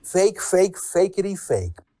Fake, fake, fakeity,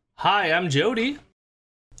 fake. Hi, I'm Jody.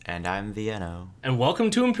 And I'm Vienno. And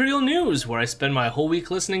welcome to Imperial News, where I spend my whole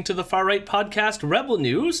week listening to the far-right podcast Rebel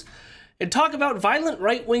News and talk about violent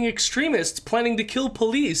right-wing extremists planning to kill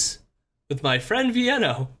police with my friend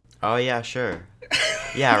Vienno. Oh, yeah, sure.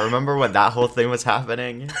 Yeah, remember when that whole thing was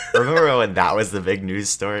happening? Remember when that was the big news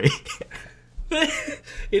story?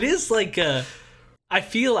 It is like, I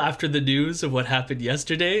feel after the news of what happened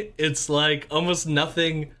yesterday, it's like almost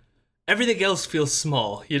nothing, everything else feels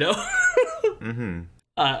small, you know? Mm-hmm.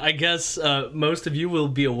 I guess most of you will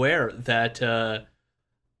be aware that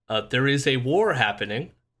there is a war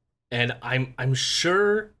happening, and I'm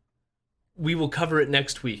sure we will cover it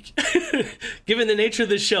next week. Given the nature of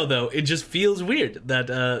this show, though, it just feels weird that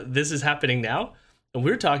this is happening now, and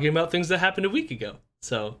we're talking about things that happened a week ago.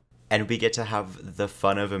 And we get to have the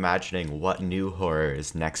fun of imagining what new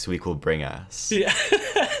horrors next week will bring us. Yeah.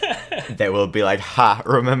 That will be like, ha,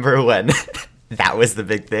 remember when that was the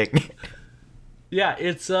big thing? Yeah,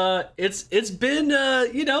 it's been,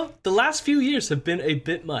 the last few years have been a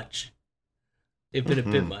bit much. They've been a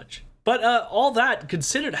bit much. But all that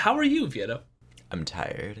considered, how are you, Vienno? I'm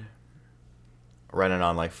tired. Running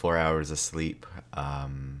on like 4 hours of sleep.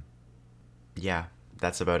 Yeah,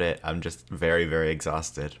 that's about it. I'm just very, very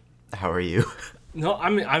exhausted. How are you? No,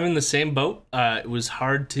 I'm in the same boat. It was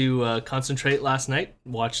hard to concentrate last night.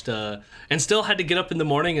 Watched and still had to get up in the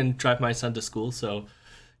morning and drive my son to school. So,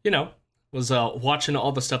 was watching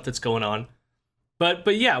all the stuff that's going on.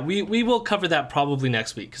 But yeah, we will cover that probably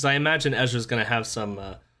next week because I imagine Ezra's going to have some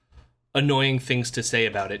annoying things to say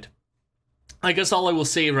about it. I guess all I will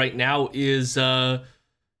say right now is,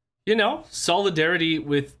 solidarity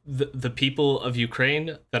with the people of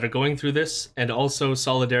Ukraine that are going through this, and also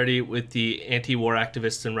solidarity with the anti-war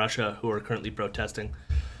activists in Russia who are currently protesting.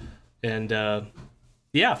 And,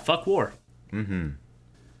 fuck war. Mm-hmm.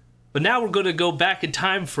 But now we're going to go back in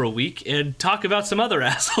time for a week and talk about some other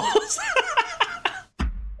assholes.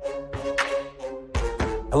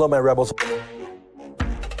 Hello, my rebels.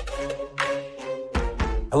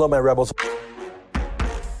 Hello, my rebels.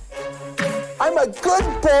 I'm a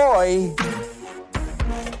good boy.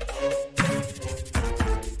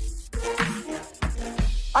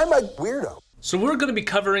 I'm a weirdo. So we're going to be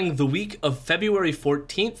covering the week of February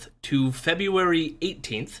 14th to February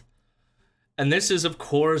 18th. And this is, of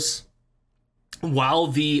course, while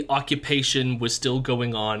the occupation was still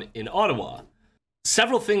going on in Ottawa.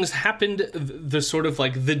 Several things happened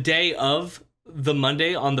the day of the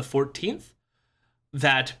Monday on the 14th.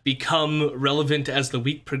 That become relevant as the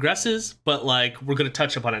week progresses, but we're going to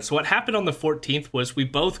touch upon it. So what happened on the 14th was we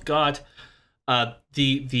both got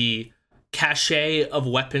the cache of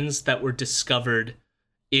weapons that were discovered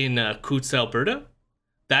in Coutts, Alberta.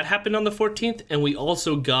 That happened on the 14th, and we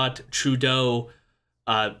also got Trudeau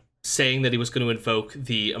saying that he was going to invoke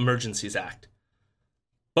the Emergencies Act.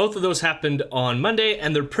 Both of those happened on Monday,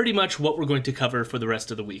 and they're pretty much what we're going to cover for the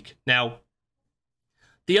rest of the week. Now,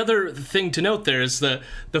 the other thing to note there is the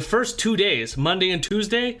first 2 days, Monday and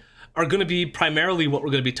Tuesday, are going to be primarily what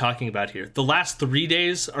we're going to be talking about here. The last 3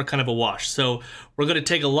 days are kind of a wash. So we're going to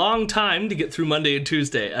take a long time to get through Monday and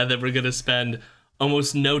Tuesday, and then we're going to spend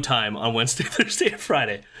almost no time on Wednesday, Thursday, and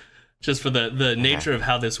Friday, just for the nature of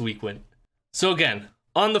how this week went. So again,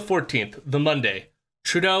 on the 14th, the Monday,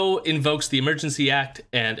 Trudeau invokes the Emergency Act,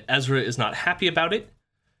 and Ezra is not happy about it.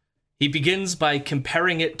 He begins by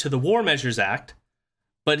comparing it to the War Measures Act,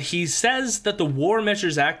 but he says that the War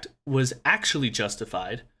Measures Act was actually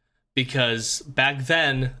justified because back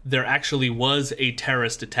then there actually was a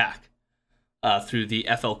terrorist attack through the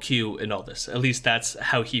FLQ and all this. At least that's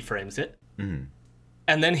how he frames it. Mm-hmm.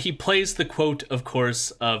 And then he plays the quote, of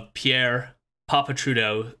course, of Pierre Papa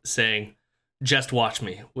Trudeau saying, "Just watch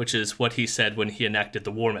me," which is what he said when he enacted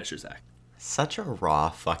the War Measures Act. Such a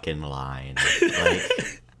raw fucking line.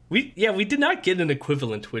 We did not get an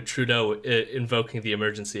equivalent with Trudeau invoking the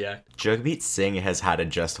Emergency Act. Jagmeet Singh has had a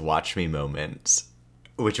 "just watch me" moment,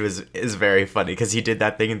 which is very funny because he did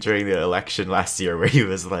that thing during the election last year where he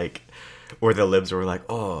was like, where the libs were like,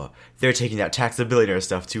 "Oh, they're taking that tax the billionaire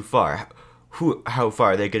stuff too far. How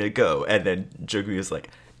far are they gonna go?" And then Jagmeet was like,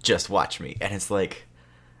 "Just watch me," and it's like,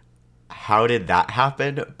 how did that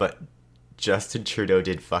happen? But Justin Trudeau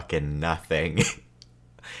did fucking nothing.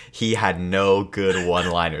 He had no good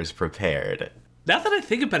one-liners prepared. Now that I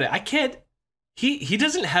think about it, I can't. He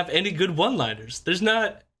doesn't have any good one-liners. There's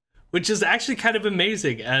not, which is actually kind of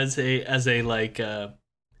amazing as a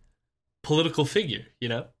political figure.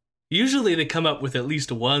 Usually they come up with at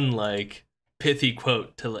least one pithy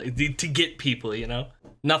quote to get people.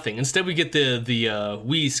 Nothing. Instead, we get the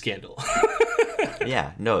we scandal.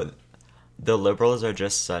 Yeah, no. The Liberals are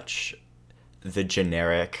just such the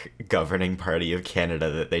generic governing party of Canada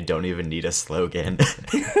that they don't even need a slogan.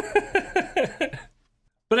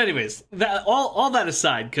 But anyways, that all that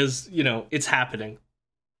aside, because, you know, it's happening.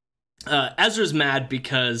 Ezra's mad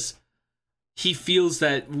because he feels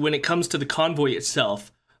that when it comes to the convoy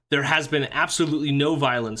itself, there has been absolutely no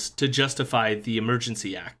violence to justify the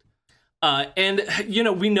Emergency Act. And, you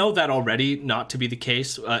know, we know that already not to be the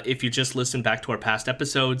case. If you just listen back to our past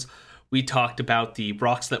episodes, we talked about the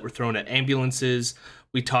rocks that were thrown at ambulances.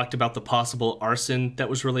 We talked about the possible arson that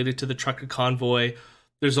was related to the trucker convoy.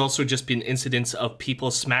 There's also just been incidents of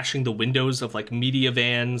people smashing the windows of like media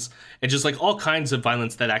vans and just like all kinds of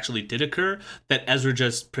violence that actually did occur that Ezra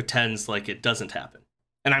just pretends like it doesn't happen.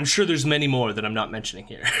 And I'm sure there's many more that I'm not mentioning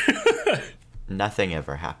here. Nothing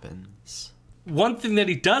ever happens. One thing that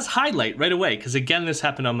he does highlight right away, because again, this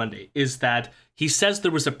happened on Monday, is that he says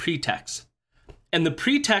there was a pretext. And the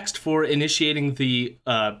pretext for initiating the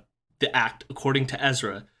act, according to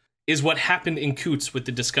Ezra, is what happened in Coutts with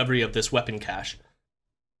the discovery of this weapon cache.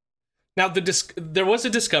 Now, there was a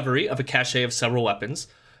discovery of a cache of several weapons.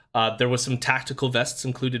 There was some tactical vests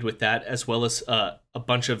included with that, as well as a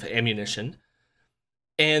bunch of ammunition.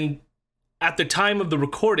 And at the time of the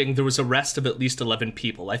recording, there was arrest of at least 11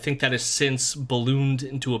 people. I think that has since ballooned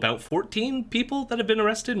into about 14 people that have been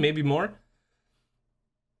arrested, maybe more.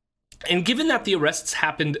 And given that the arrests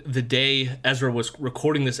happened the day Ezra was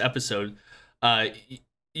recording this episode,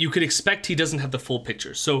 you could expect he doesn't have the full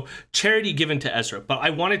picture. So charity given to Ezra. But I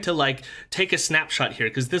wanted to like take a snapshot here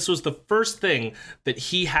because this was the first thing that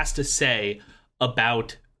he has to say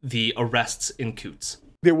about the arrests in Coutts.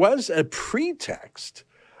 There was a pretext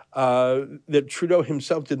that Trudeau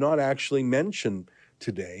himself did not actually mention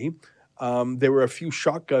today. There were a few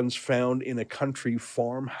shotguns found in a country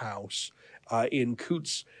farmhouse in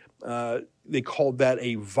Coutts. They called that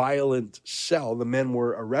a violent cell. The men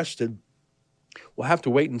were arrested. We'll have to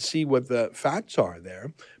wait and see what the facts are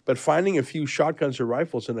there. But finding a few shotguns or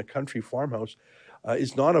rifles in a country farmhouse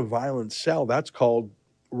is not a violent cell. That's called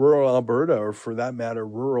rural Alberta, or for that matter,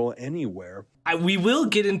 rural anywhere. We will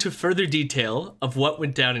get into further detail of what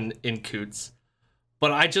went down in Coutts,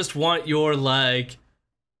 but I just want your like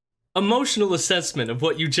emotional assessment of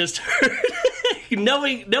what you just heard.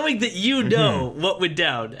 knowing that you know what went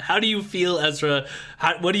down. How do you feel, Ezra?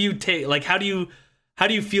 What do you take? Like, how do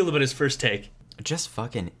you feel about his first take? Just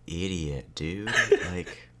fucking idiot, dude.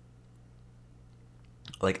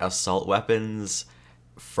 like assault weapons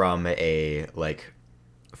from a like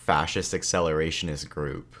fascist accelerationist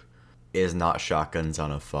group is not shotguns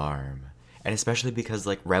on a farm. And especially because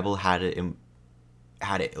like Rebel had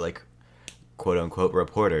it like quote unquote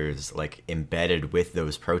reporters like embedded with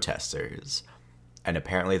those protesters, and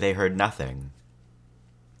apparently they heard nothing.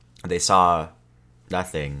 They saw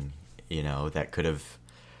nothing, you know, that could have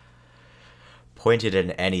pointed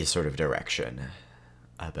in any sort of direction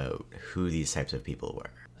about who these types of people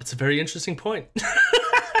were. That's a very interesting point.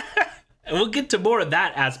 And we'll get to more of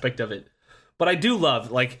that aspect of it. But I do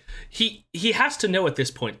love, like, he has to know at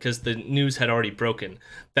this point, because the news had already broken,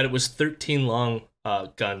 that it was 13 long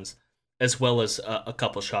guns, as well as a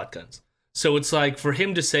couple shotguns. So it's like, for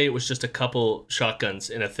him to say it was just a couple shotguns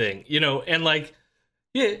in a thing, you know, and like,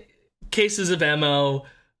 yeah, cases of ammo,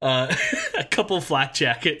 a couple flak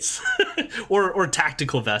jackets, or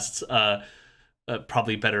tactical vests,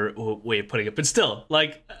 probably better way of putting it, but still,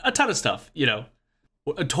 like, a ton of stuff, you know.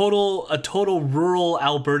 A total rural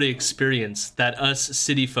Alberta experience that us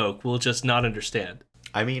city folk will just not understand.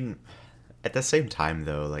 I mean, at the same time,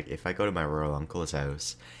 though, like, if I go to my rural uncle's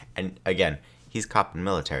house, and again, he's cop and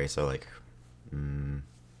military, so, like, a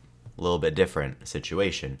little bit different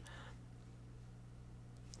situation.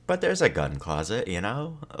 But there's a gun closet, you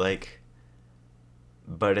know? Like,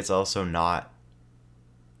 but it's also not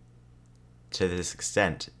to this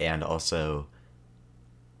extent, and also,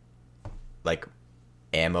 like,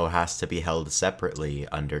 ammo has to be held separately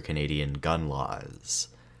under Canadian gun laws.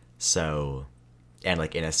 So, and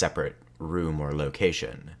like in a separate room or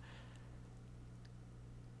location.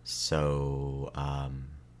 So,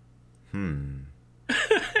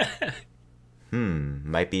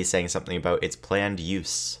 might be saying something about its planned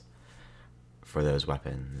use for those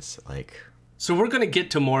weapons. Like, so we're going to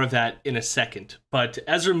get to more of that in a second, but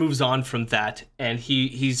Ezra moves on from that, and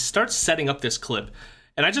he starts setting up this clip.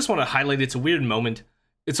 And I just want to highlight, it's a weird moment.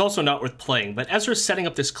 It's also not worth playing, but Ezra's setting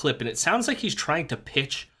up this clip, and it sounds like he's trying to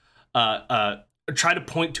pitch, try to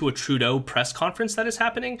point to a Trudeau press conference that is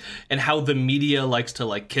happening, and how the media likes to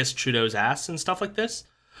like kiss Trudeau's ass and stuff like this.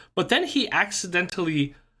 But then he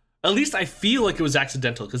accidentally At least I feel like it was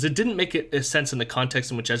accidental, because it didn't make a sense in the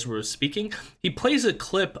context in which Ezra was speaking. He plays a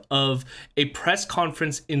clip of a press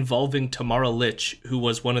conference involving Tamara Lich, who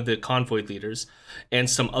was one of the convoy leaders, and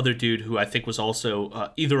some other dude who I think was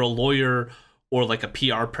also either a lawyer or like a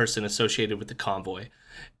PR person associated with the convoy.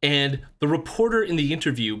 And the reporter in the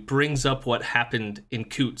interview brings up what happened in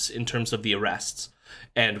Coutts in terms of the arrests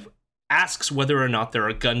and asks whether or not there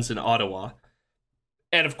are guns in Ottawa.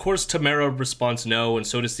 And of course, Tamara responds no, and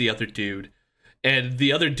so does the other dude. And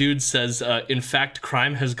the other dude says, in fact,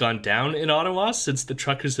 crime has gone down in Ottawa since the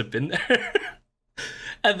truckers have been there.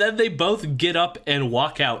 And then they both get up and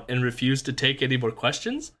walk out and refuse to take any more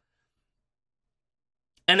questions.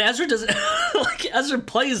 And Ezra does Ezra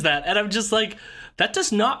plays that, and I'm just like, that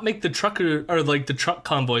does not make the trucker or like the truck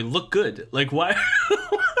convoy look good. Like, why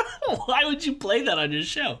why would you play that on your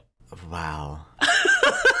show? Wow.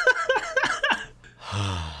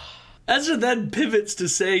 Ezra then pivots to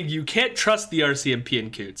saying you can't trust the RCMP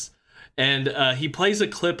in Coutts. And he plays a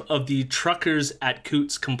clip of the truckers at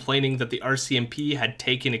Coutts complaining that the RCMP had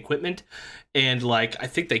taken equipment and, like, I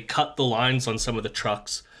think they cut the lines on some of the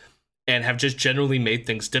trucks and have just generally made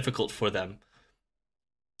things difficult for them.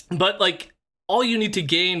 But, like, all you need to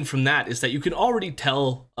gain from that is that you can already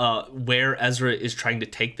tell where Ezra is trying to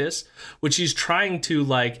take this, which he's trying to,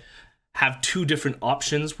 like, have two different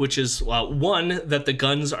options, which is one, that the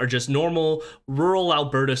guns are just normal rural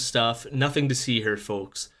Alberta stuff, nothing to see here,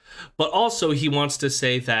 folks. But also he wants to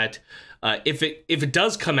say that if it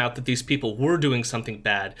does come out that these people were doing something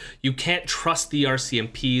bad, you can't trust the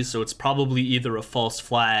RCMP, so it's probably either a false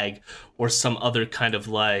flag or some other kind of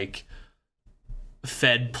like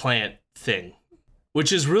Fed plant thing,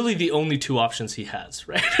 which is really the only two options he has,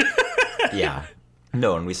 right? Yeah.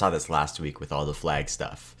 No, and we saw this last week with all the flag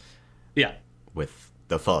stuff. Yeah. With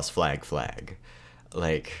the false flag.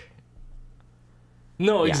 Like,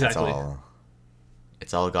 no, yeah, exactly.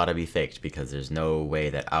 It's all gotta be faked, because there's no way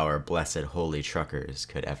that our blessed holy truckers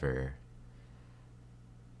could ever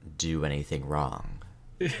do anything wrong.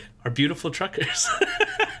 Our beautiful truckers.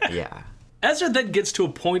 Yeah. Ezra then gets to a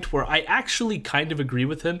point where I actually kind of agree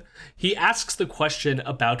with him. He asks the question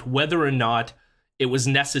about whether or not it was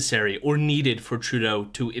necessary or needed for Trudeau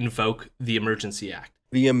to invoke the Emergency Act.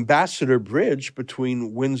 The Ambassador Bridge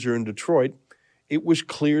between Windsor and Detroit, it was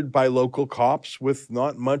cleared by local cops with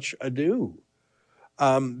not much ado.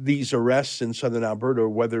 These arrests in southern Alberta,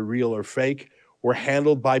 whether real or fake, were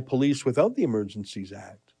handled by police without the Emergencies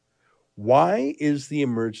Act. Why is the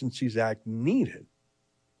Emergencies Act needed?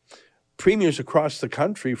 Premiers across the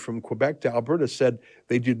country from Quebec to Alberta said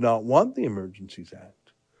they did not want the Emergencies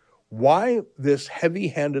Act. Why this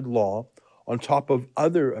heavy-handed law on top of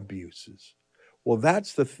other abuses? Well,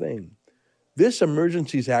 that's the thing. This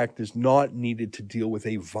Emergencies Act is not needed to deal with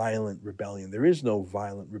a violent rebellion. There is no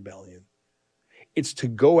violent rebellion. It's to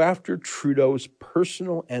go after Trudeau's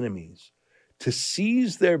personal enemies, to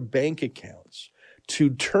seize their bank accounts, to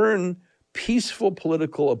turn peaceful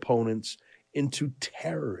political opponents into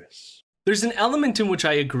terrorists. There's an element in which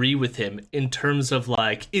I agree with him in terms of,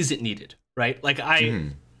 like, is it needed, right? Like,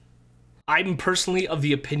 I'm personally of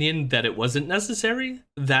the opinion that it wasn't necessary,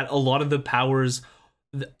 that a lot of the powers,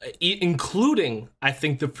 including, I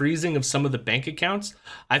think, the freezing of some of the bank accounts,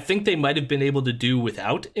 I think they might have been able to do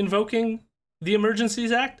without invoking the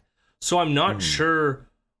Emergencies Act. So I'm not sure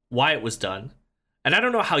why it was done. And I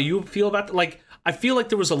don't know how you feel about that. Like, I feel like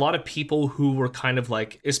there was a lot of people who were kind of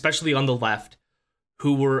like, especially on the left,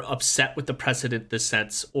 who were upset with the precedent this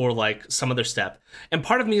sets or like some other step. And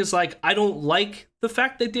part of me is like, I don't like the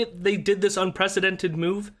fact they did this unprecedented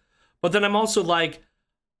move. But then I'm also like,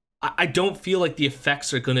 I don't feel like the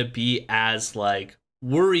effects are going to be as like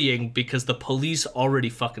worrying because the police already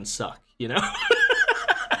fucking suck, you know?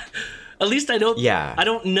 At least I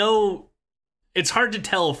don't know. It's hard to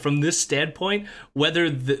tell from this standpoint whether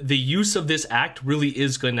the use of this act really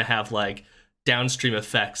is going to have like downstream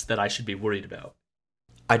effects that I should be worried about.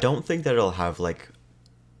 I don't think that it'll have like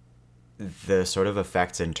the sort of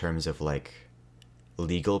effects in terms of like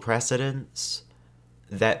legal precedents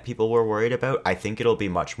that people were worried about. I think it'll be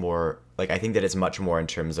much more like, I think that it's much more in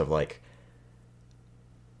terms of like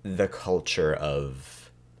the culture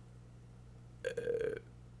of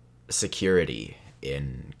security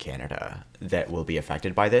in Canada that will be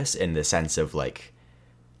affected by this, in the sense of like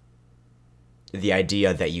the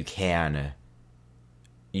idea that you can,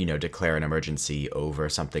 you know, declare an emergency over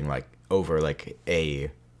something like a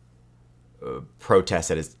protest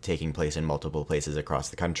that is taking place in multiple places across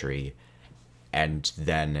the country, and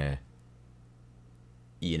then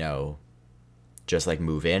you know, just like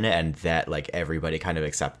move in, and that like everybody kind of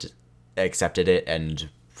accepted it, and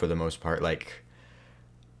for the most part like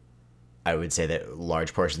I would say that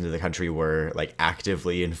large portions of the country were like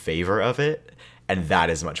actively in favor of it. And that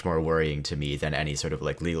is much more worrying to me than any sort of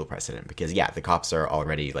like legal precedent, because yeah, the cops are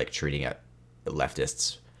already like treating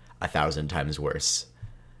leftists 1,000 times worse,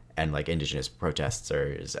 and like indigenous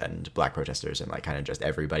protesters and black protesters and like kind of just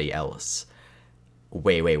everybody else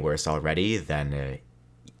way worse already than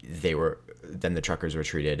the truckers were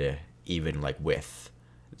treated, even like with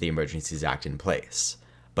the Emergencies Act in place.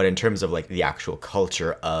 But in terms of like the actual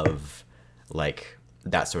culture of like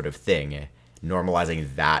that sort of thing,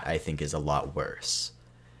 normalizing that I think is a lot worse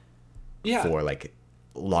for like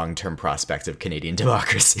long-term prospects of Canadian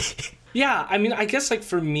democracy. Yeah, I mean, I guess like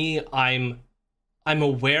for me, I'm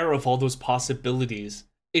aware of all those possibilities.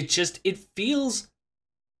 It feels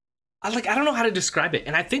I don't know how to describe it.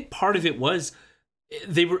 And I think part of it was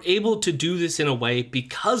they were able to do this in a way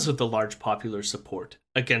because of the large popular support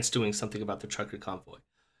against doing something about the trucker convoy.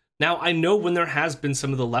 Now, I know when there has been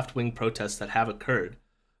some of the left-wing protests that have occurred,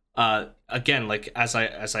 again, like as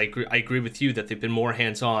I agree with you that they've been more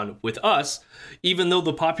hands-on with us, even though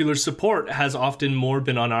the popular support has often more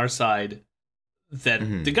been on our side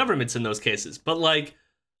than the government's in those cases. But like,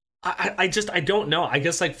 I don't know. I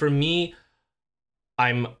guess like for me,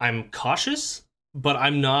 I'm cautious, but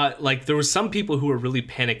I'm not like, there were some people who were really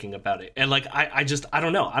panicking about it. And like, I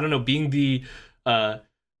don't know, being the,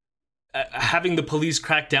 having the police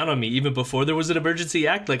crack down on me even before there was an emergency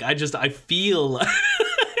act. Like, I feel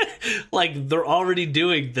like they're already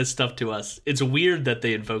doing this stuff to us. It's weird that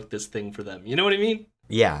they invoked this thing for them. You know what I mean?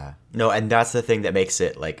 Yeah. No, and that's the thing that makes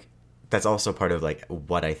it like, that's also part of like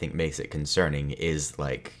what I think makes it concerning is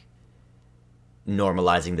like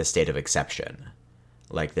normalizing the state of exception.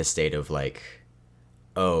 Like the state of like,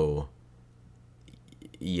 oh,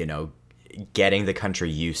 you know, getting the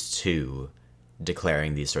country used to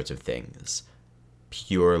declaring these sorts of things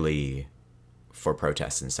purely for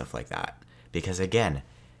protests and stuff like that. Because again,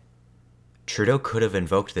 Trudeau could have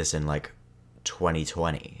invoked this in like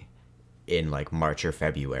 2020 in like March or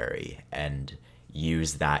February and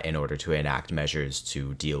used that in order to enact measures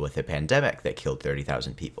to deal with a pandemic that killed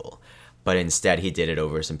 30,000 people. But instead he did it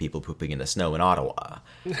over some people pooping in the snow in Ottawa.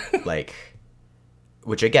 Like,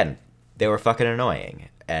 which again, they were fucking annoying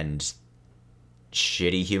and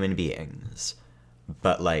shitty human beings.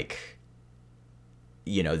 But like,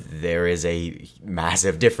 you know, there is a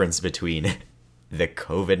massive difference between the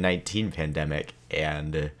COVID-19 pandemic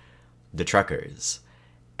and the truckers.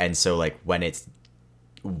 And so like when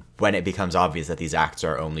it becomes obvious that these acts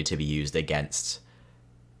are only to be used against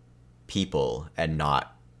people and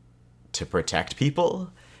not to protect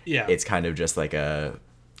people, it's kind of just like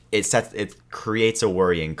it creates a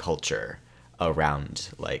worrying culture around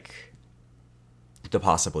like the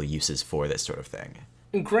possible uses for this sort of thing.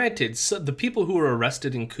 And granted, so the people who were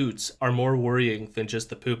arrested in Coots are more worrying than just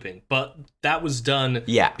the pooping, but that was done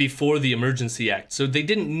before the Emergency Act, so they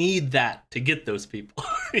didn't need that to get those people.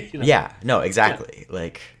 You know? Yeah, no, exactly. Yeah.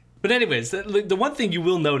 Like, but anyways, the one thing you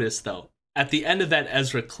will notice though, at the end of that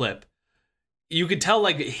Ezra clip, you could tell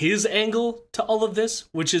like his angle to all of this,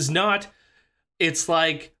 which is not, it's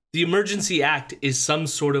like the Emergency Act is some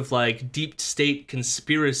sort of like deep state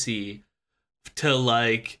conspiracy to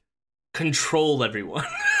like control everyone.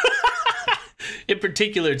 In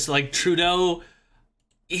particular, it's like Trudeau,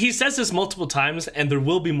 he says this multiple times, and there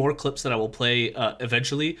will be more clips that I will play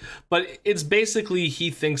eventually, but it's basically he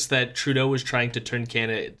thinks that Trudeau is trying to turn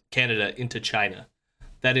Canada into China.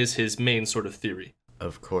 That is his main sort of theory.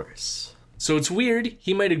 Of course. So it's weird.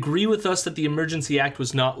 He might agree with us that the Emergency Act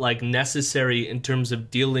was not like necessary in terms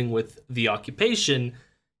of dealing with the occupation.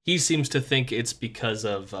 He seems to think it's because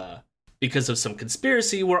of some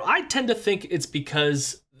conspiracy, where I tend to think it's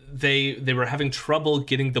because they were having trouble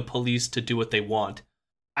getting the police to do what they want.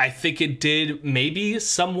 I think it did maybe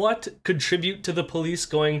somewhat contribute to the police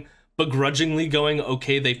begrudgingly going,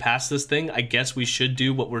 okay, they passed this thing, I guess we should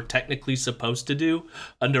do what we're technically supposed to do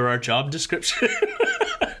under our job description.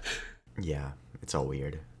 Yeah, it's all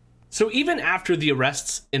weird. So even after the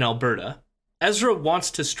arrests in Alberta, Ezra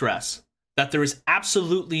wants to stress that there is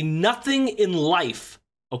absolutely nothing in life,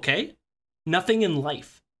 okay? Nothing in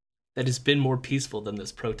life that has been more peaceful than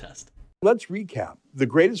this protest. Let's recap. The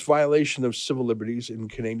greatest violation of civil liberties in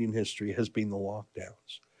Canadian history has been the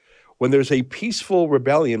lockdowns. When there's a peaceful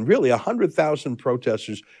rebellion, really 100,000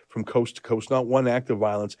 protesters from coast to coast, not one act of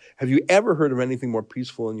violence. Have you ever heard of anything more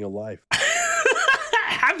peaceful in your life?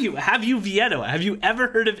 Have you, Vieto? Have you ever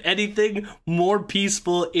heard of anything more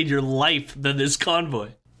peaceful in your life than this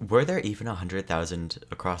convoy? Were there even 100,000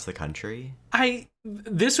 across the country?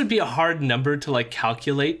 This would be a hard number to like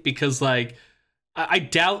calculate because like I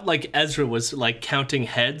doubt like Ezra was like counting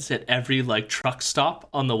heads at every like truck stop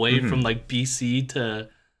on the way from like BC to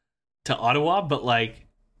Ottawa, but like,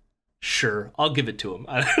 sure, I'll give it to him.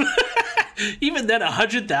 Even then,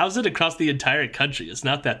 100,000 across the entire country is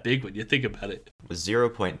not that big when you think about it.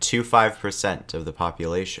 0.25% of the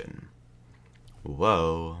population.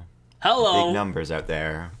 Whoa. Hello. Big numbers out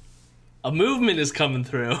there. A movement is coming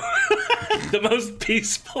through. The most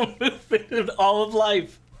peaceful movement in all of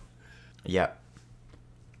life. Yep.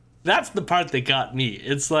 That's the part that got me.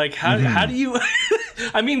 It's like, how do you...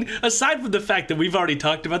 I mean, aside from the fact that we've already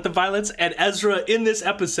talked about the violence, and Ezra in this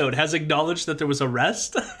episode has acknowledged that there was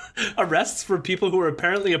arrests for people who were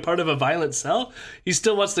apparently a part of a violent cell, he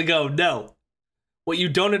still wants to go, no. What you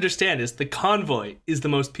don't understand is the convoy is the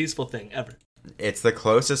most peaceful thing ever. It's the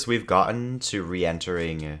closest we've gotten to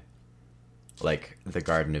re-entering, like, the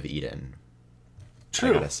Garden of Eden. True.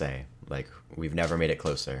 I gotta say. Like, we've never made it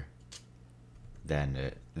closer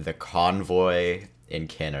than the convoy in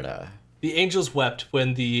Canada. The angels wept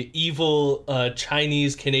when the evil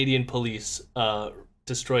Chinese Canadian police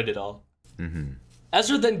destroyed it all. Mm-hmm.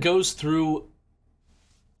 Ezra then goes through,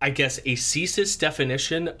 I guess, a CSIS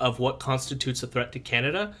definition of what constitutes a threat to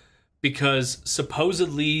Canada, because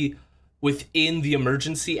supposedly within the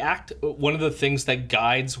Emergency Act, one of the things that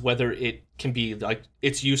guides whether it can be, like,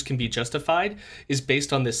 its use can be justified is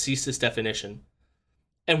based on this CSIS definition.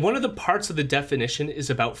 And one of the parts of the definition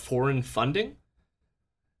is about foreign funding.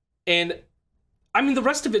 And, I mean, the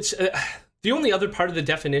rest of it's... the only other part of the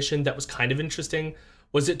definition that was kind of interesting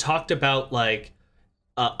was it talked about, like,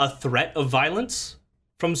 a threat of violence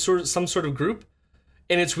from some sort of group.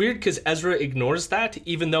 And it's weird because Ezra ignores that,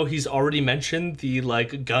 even though he's already mentioned the,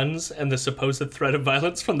 like, guns and the supposed threat of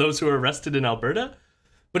violence from those who are arrested in Alberta.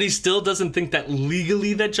 But he still doesn't think that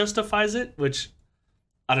legally that justifies it, which,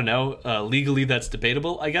 I don't know, legally that's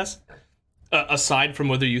debatable, I guess. Aside from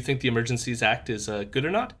whether you think the Emergencies Act is good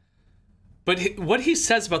or not. But what he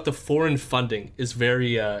says about the foreign funding is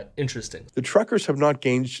very interesting. The truckers have not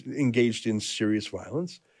engaged in serious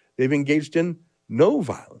violence. They've engaged in no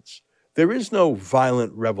violence. There is no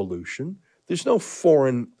violent revolution. There's no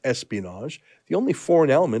foreign espionage. The only foreign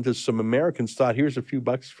element is some Americans thought, here's a few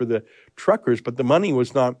bucks for the truckers, but the money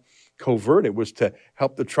was not covert. It was to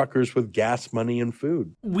help the truckers with gas money and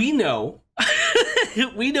food. We know.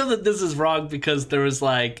 We know that this is wrong because there was,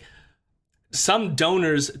 like, some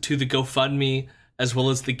donors to the GoFundMe, as well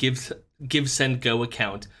as the Give Send Go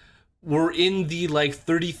account, were in the like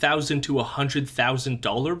 $30,000 to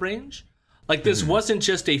 $100,000 range. Like, this wasn't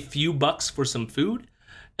just a few bucks for some food.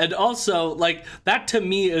 And also, like, that to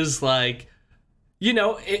me is like, you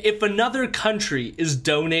know, if another country is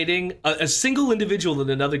donating, a single individual in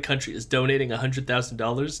another country is donating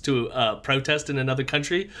 $100,000 to a protest in another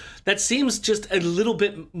country, that seems just a little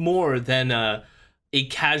bit more than a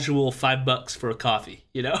casual $5 for a coffee,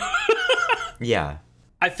 you know? Yeah.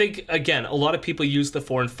 I think, again, a lot of people use the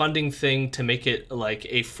foreign funding thing to make it like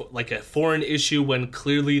a foreign issue when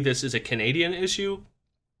clearly this is a Canadian issue.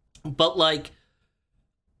 But, like,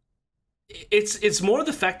 it's more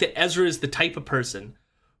the fact that Ezra is the type of person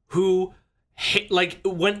who, like,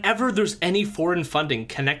 whenever there's any foreign funding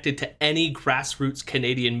connected to any grassroots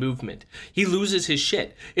Canadian movement, he loses his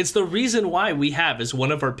shit. It's the reason why we have, as one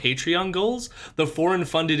of our Patreon goals, the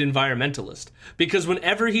foreign-funded environmentalist. Because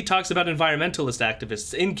whenever he talks about environmentalist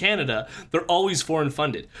activists in Canada, they're always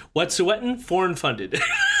foreign-funded. Wet'suwet'en? Foreign-funded.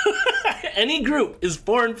 Any group is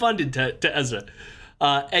foreign-funded to Ezra.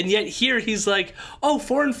 And yet here he's like, oh,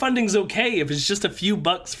 foreign funding's okay if it's just a few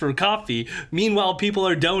bucks for coffee. Meanwhile, people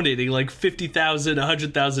are donating like $50,000,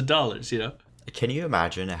 $100,000, you know? Can you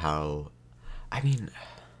imagine how... I mean,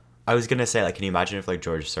 I was going to say, like, can you imagine if, like,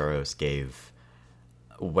 George Soros gave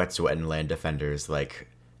Wet'suwet'en land defenders, like,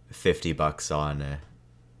 $50 on,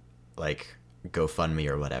 like, GoFundMe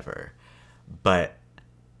or whatever. But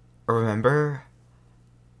remember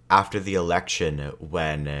after the election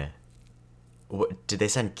when... did they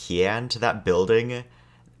send Kian to that building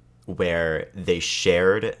where they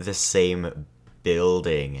shared the same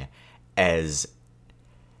building as...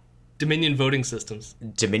 Dominion Voting Systems.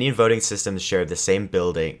 Dominion Voting Systems shared the same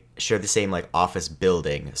building, shared the same, like, office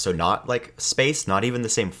building. So not, like, space, not even the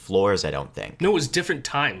same floors, I don't think. No, it was different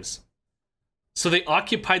times. So they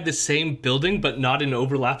occupied the same building, but not in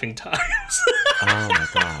overlapping times. Oh, my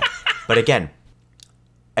God. But again,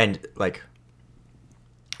 and, like...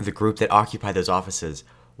 the group that occupied those offices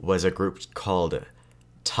was a group called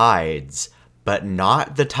Tides, but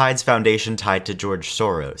not the Tides Foundation tied to George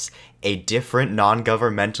Soros, a different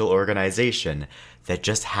non-governmental organization that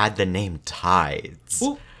just had the name Tides.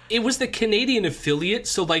 Well, it was the Canadian affiliate,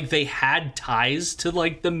 so, like, they had ties to,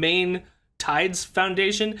 like, the main Tides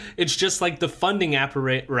Foundation. It's just like the funding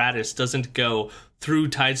apparatus doesn't go through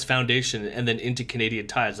Tides Foundation and then into Canadian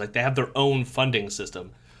Tides. Like they have their own funding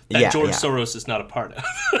system that George Soros is not a part of.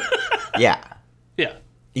 Yeah. Yeah.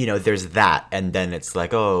 You know, there's that, and then it's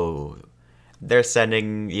like, oh, they're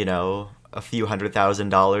sending, you know, a few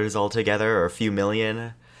 $100,000 altogether or a few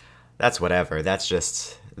million. That's whatever. That's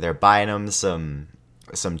just they're buying them some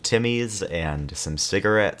Timmies and some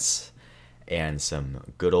cigarettes and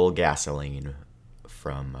some good old gasoline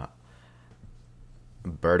from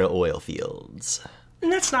Berta oil fields.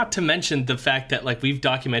 And that's not to mention the fact that, like, we've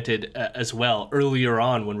documented as well earlier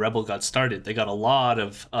on when Rebel got started, they got a lot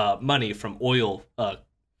of money from oil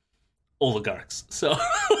oligarchs. So,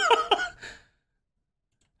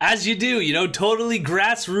 as you do, you know, totally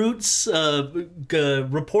grassroots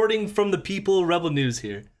reporting from the people, Rebel News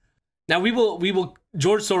here. Now we will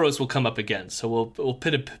George Soros will come up again, so we'll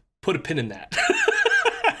put a pin in that.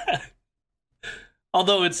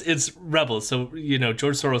 Although it's Rebel, so, you know,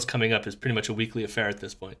 George Soros coming up is pretty much a weekly affair at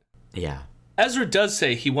this point. Yeah. Ezra does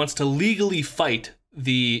say he wants to legally fight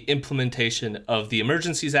the implementation of the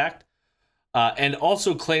Emergencies Act, and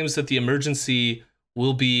also claims that the emergency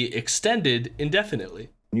will be extended indefinitely.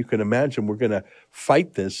 You can imagine we're going to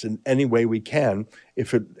fight this in any way we can,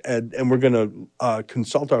 and we're going to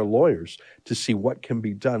consult our lawyers to see what can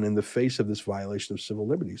be done in the face of this violation of civil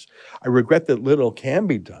liberties. I regret that little can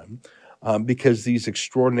be done, because these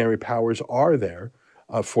extraordinary powers are there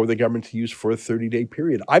for the government to use for a 30-day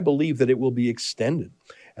period. I believe that it will be extended,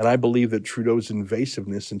 and I believe that Trudeau's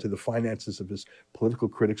invasiveness into the finances of his political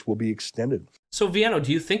critics will be extended. So, Viano,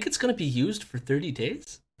 do you think it's going to be used for 30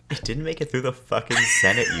 days? It didn't make it through the fucking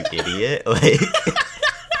Senate, you idiot. Like...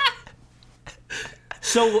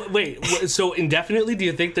 So, wait, so indefinitely, do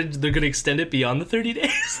you think that they're going to extend it beyond the 30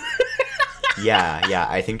 days? Yeah,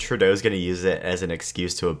 I think Trudeau's going to use it as an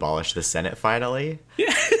excuse to abolish the Senate finally.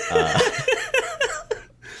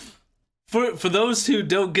 For those who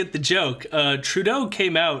don't get the joke, Trudeau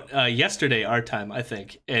came out yesterday, our time, I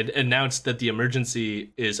think, and announced that the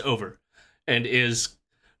emergency is over and is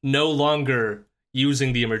no longer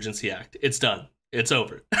using the Emergency Act. It's done. It's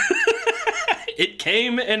over. It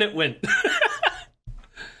came and it went.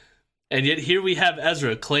 And yet here we have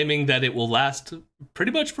Ezra claiming that it will last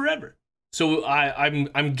pretty much forever. So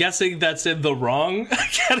I'm guessing that's in the wrong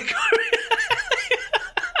category.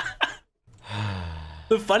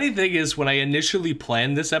 The funny thing is, when I initially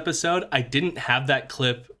planned this episode, I didn't have that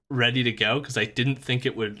clip ready to go because I didn't think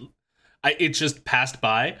it would. It just passed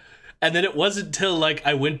by, and then it wasn't until like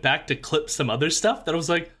I went back to clip some other stuff that I was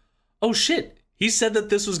like, "Oh shit!" He said that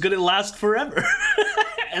this was gonna last forever,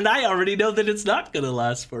 and I already know that it's not gonna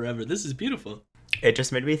last forever. This is beautiful. It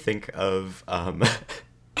just made me think of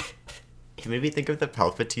It made me think of the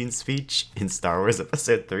Palpatine speech in Star Wars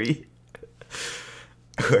Episode 3,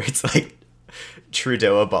 where it's like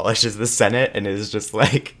Trudeau abolishes the Senate and is just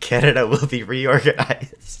like, Canada will be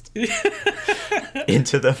reorganized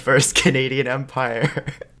into the first Canadian Empire.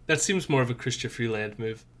 That seems more of a Chrystia Freeland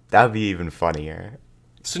move. That would be even funnier.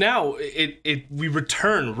 So now we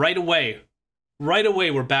return right away. Right away,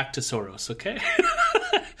 we're back to Soros, okay?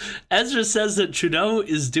 Ezra says that Trudeau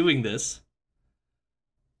is doing this,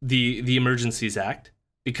 the Emergencies Act,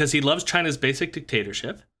 because he loves China's basic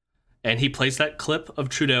dictatorship. And he plays that clip of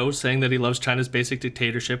Trudeau saying that he loves China's basic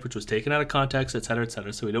dictatorship, which was taken out of context,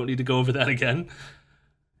 etc., so we don't need to go over that again.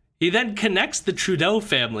 He then connects the Trudeau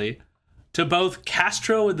family to both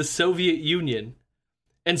Castro and the Soviet Union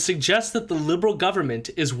and suggests that the Liberal government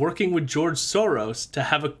is working with George Soros to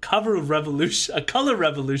have a color revolution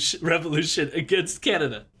against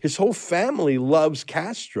Canada. His whole family loves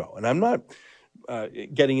Castro, and I'm not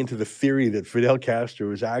getting into the theory that Fidel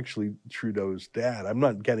Castro is actually Trudeau's dad. I'm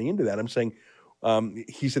not getting into that. I'm saying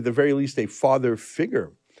he's at the very least a father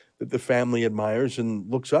figure that the family admires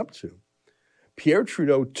and looks up to. Pierre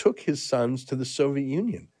Trudeau took his sons to the Soviet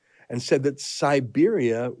Union and said that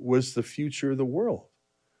Siberia was the future of the world.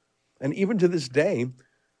 And even to this day,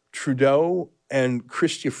 Trudeau and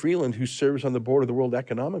Chrystia Freeland, who serves on the board of the World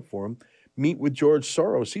Economic Forum, meet with George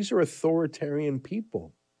Soros. These are authoritarian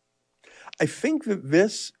people. I think that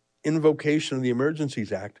this invocation of the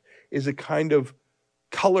Emergencies Act is a kind of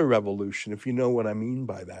color revolution, if you know what I mean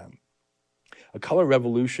by that. A color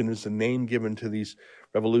revolution is the name given to these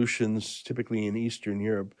revolutions, typically in Eastern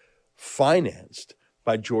Europe, financed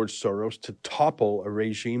by George Soros to topple a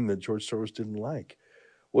regime that George Soros didn't like.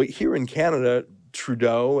 Well, here in Canada,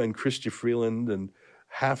 Trudeau and Chrystia Freeland and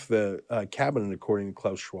half the cabinet, according to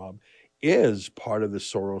Klaus Schwab, is part of the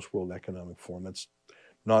Soros World Economic Forum. That's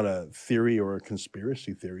not a theory or a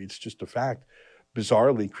conspiracy theory. It's just a fact.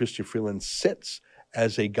 Bizarrely, Chrystia Freeland sits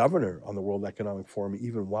as a governor on the World Economic Forum,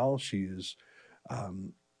 even while she is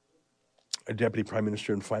a deputy prime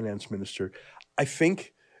minister and finance minister. I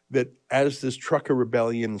think that as this trucker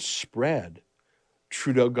rebellion spread,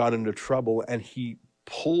 Trudeau got into trouble and he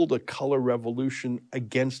pulled a color revolution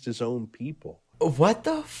against his own people. What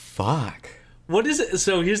the fuck? What is it?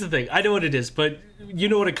 So here's the thing. I know what it is, but you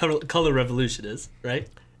know what a color revolution is, right?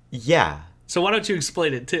 Yeah. So why don't you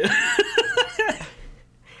explain it too?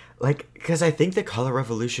 Like, because I think the color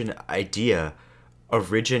revolution idea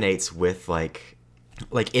originates with like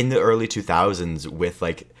in the early 2000s with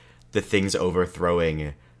like the things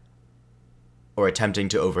overthrowing or attempting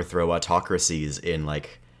to overthrow autocracies in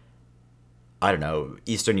like, I don't know,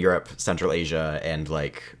 Eastern Europe, Central Asia, and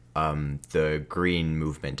like the Green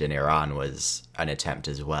movement in Iran was an attempt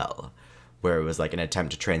as well, where it was like an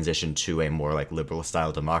attempt to transition to a more like liberal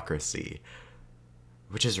style democracy,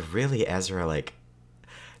 which is really Ezra like,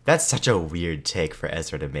 that's such a weird take for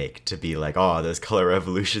Ezra to make, to be like, oh, those color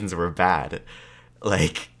revolutions were bad.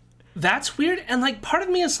 Like, that's weird. And like part of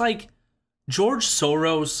me is like, George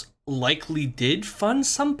Soros likely did fund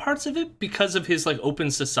some parts of it because of his like Open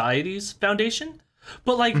Societies Foundation.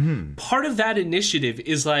 But like part of that initiative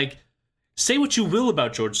is like, say what you will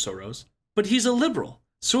about George Soros, but he's a liberal.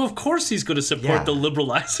 So of course he's going to support the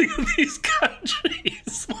liberalizing of these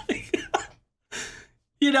countries. Like,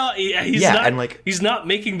 you know, he's not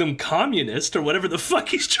making them communist or whatever the fuck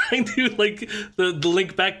he's trying to, like the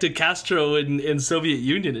link back to Castro and Soviet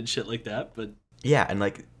Union and shit like that. But yeah, and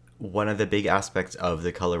like one of the big aspects of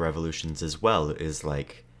the color revolutions as well is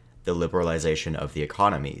like the liberalization of the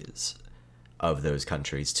economies of those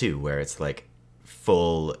countries too, where it's like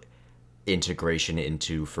full integration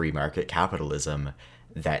into free market capitalism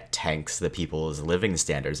that tanks the people's living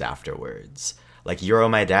standards afterwards. Like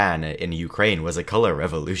Euromaidan in Ukraine was a color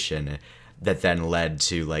revolution that then led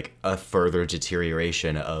to like a further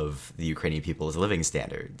deterioration of the Ukrainian people's living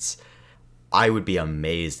standards. I would be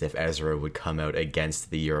amazed if Ezra would come out against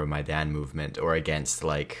the Euromaidan movement or against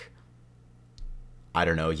like, I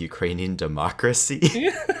don't know, Ukrainian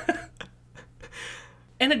democracy.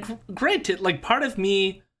 And granted, like part of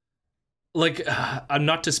me, like I'm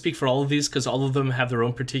not to speak for all of these because all of them have their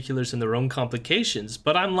own particulars and their own complications,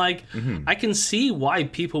 but I'm like, I can see why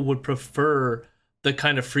people would prefer the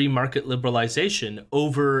kind of free market liberalization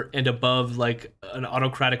over and above like an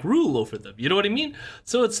autocratic rule over them. You know what I mean?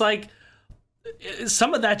 So it's like,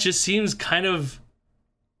 some of that just seems kind of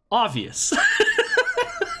obvious,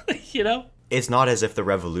 you know? It's not as if the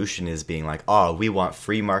revolution is being like, oh, we want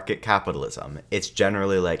free market capitalism. It's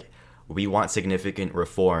generally like, we want significant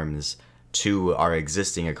reforms to our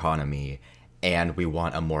existing economy, and we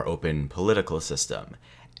want a more open political system.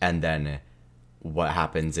 And then what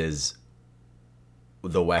happens is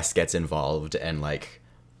the West gets involved, and like,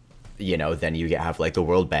 you know, then you have like the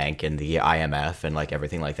World Bank and the IMF and like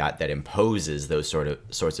everything like that imposes those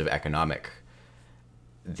sorts of economic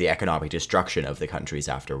destruction of the countries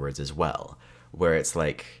afterwards as well, where it's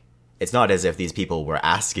like, it's not as if these people were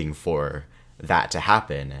asking for that to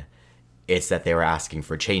happen. It's that they were asking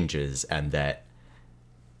for changes, and that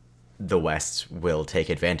the West will take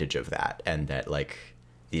advantage of that, and that like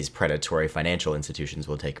these predatory financial institutions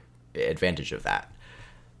will take advantage of that.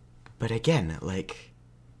 But again, like,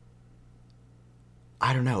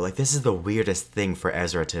 I don't know, like this is the weirdest thing for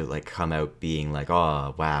Ezra to like come out being like,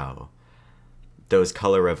 oh wow, those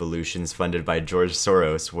color revolutions funded by George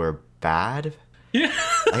Soros were bad. Yeah.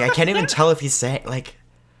 Like I can't even tell if he's saying like,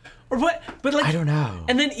 or what, but like, I don't know.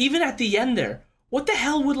 And then even at the end there, what the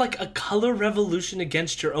hell would like a color revolution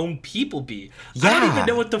against your own people be? Yeah. I don't even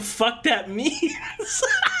know what the fuck that means.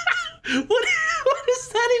 What does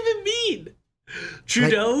that even mean?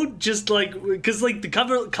 Trudeau like, just like, because like the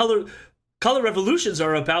color revolutions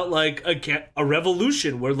are about like a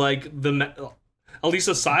revolution where like at least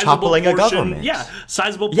a sizable toppling portion, a government. Yeah,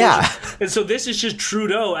 sizable portion. Yeah. And so this is just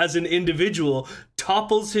Trudeau as an individual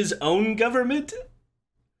topples his own government.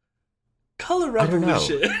 Color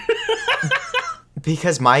revolution.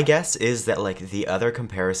 Because my guess is that like the other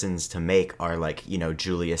comparisons to make are like, you know,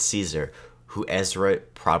 Julius Caesar, who Ezra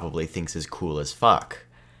probably thinks is cool as fuck,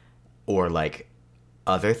 or like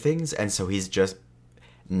other things, and so he's just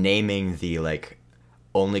naming the like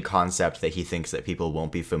only concept that he thinks that people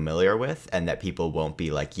won't be familiar with, and that people won't be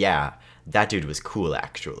like, yeah, that dude was cool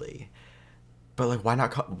actually. But like, why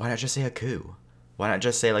not just say a coup? Why not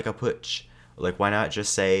just say like a putsch? Like, why not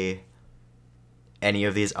just say any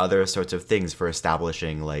of these other sorts of things for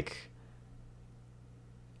establishing like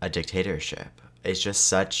a dictatorship? It's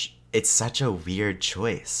such a weird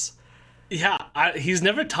choice. Yeah, he's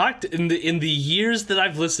never talked in the years that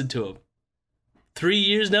I've listened to him. 3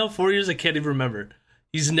 years now, 4 years, I can't even remember.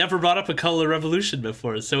 He's never brought up a color revolution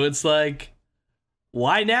before, so it's like,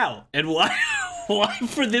 why now? And why why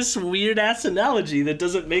for this weird ass analogy that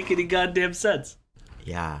doesn't make any goddamn sense?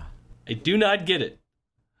 Yeah. I do not get it.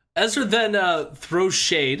 Ezra then throws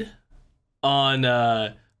shade on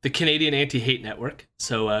the Canadian Anti-Hate Network,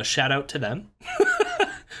 so shout out to them.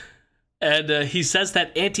 And he says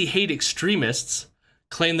that anti-hate extremists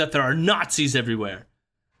claim that there are Nazis everywhere.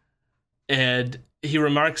 And he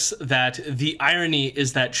remarks that the irony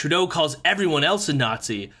is that Trudeau calls everyone else a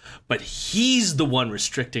Nazi, but he's the one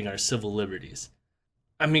restricting our civil liberties.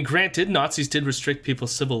 I mean, granted, Nazis did restrict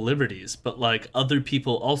people's civil liberties, but like other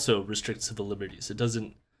people also restrict civil liberties. It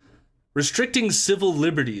doesn't... Restricting civil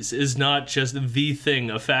liberties is not just the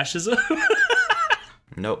thing of fascism.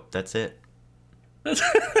 Nope, that's it.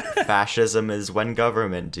 Fascism is when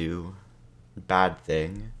government do bad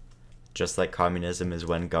thing, just like communism is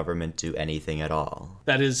when government do anything at all.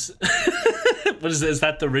 That is... What is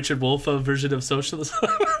that the Richard Wolff version of socialism?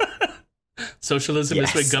 Socialism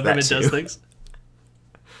is when government does things?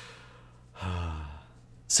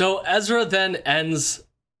 So Ezra then ends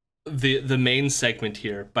the main segment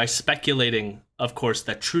here by speculating, of course,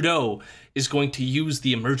 that Trudeau is going to use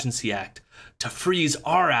the Emergency Act to freeze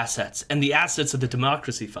our assets and the assets of the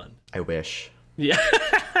Democracy Fund. I wish. Yeah.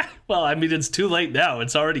 Well, I mean, it's too late now.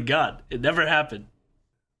 It's already gone. It never happened.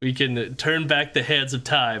 We can turn back the hands of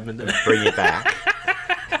time and then bring it back.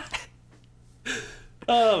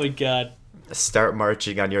 Oh my God. Start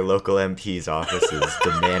marching on your local MP's offices,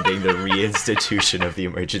 demanding the reinstitution of the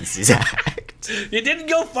Emergencies Act. You didn't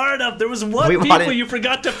go far enough. There was one people you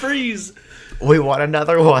forgot to freeze. We want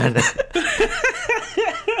another one.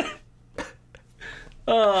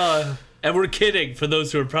 And we're kidding, for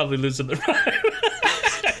those who are probably losing their mind.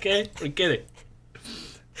 Okay? We're kidding.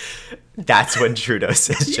 That's when Trudeau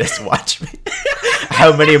says, just watch me.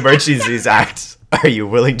 How many Emergencies Acts are you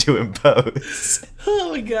willing to impose?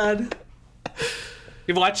 Oh my God.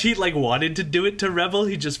 You watch, he like wanted to do it to Rebel,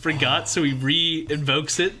 he just forgot, so he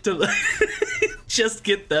re-invokes it to like, just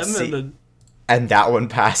get them. See, and that one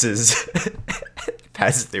passes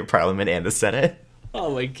through Parliament and the Senate.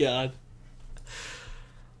 Oh my God.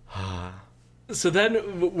 So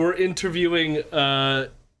then we're interviewing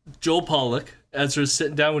Joel Pollack. Ezra's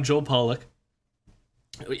sitting down with Joel Pollack,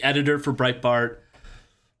 editor for Breitbart,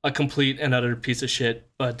 a complete and utter piece of shit.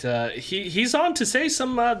 But he's on to say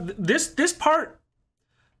some this part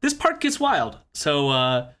gets wild.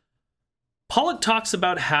 So Pollack talks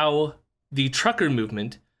about how the trucker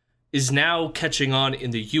movement is now catching on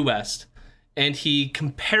in the U.S., and he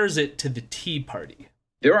compares it to the Tea Party.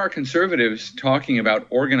 There are conservatives talking about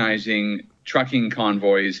organizing trucking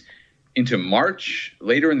convoys into March,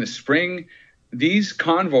 later in the spring. These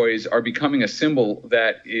convoys are becoming a symbol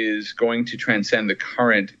that is going to transcend the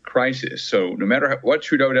current crisis. So no matter what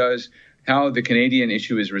Trudeau does, how the Canadian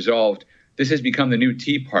issue is resolved, this has become the new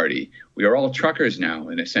Tea Party. We are all truckers now,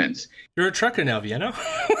 in a sense. You're a trucker now, Vienna.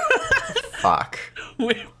 Fuck.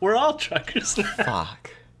 We're all truckers now.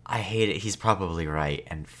 Fuck. I hate it. He's probably right.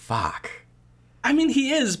 And fuck. I mean,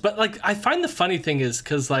 he is, but like, I find the funny thing is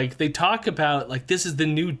because like they talk about like this is the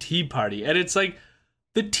new Tea Party, and it's like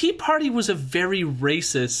the Tea Party was a very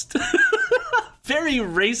racist,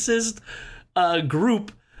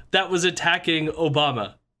 group that was attacking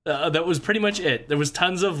Obama. That was pretty much it. There was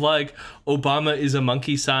tons of like Obama is a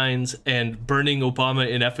monkey signs and burning Obama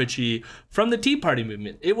in effigy from the Tea Party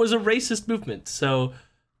movement. It was a racist movement. So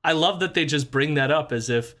I love that they just bring that up as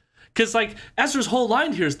if, because like Ezra's whole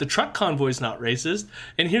line here is the truck convoy is not racist,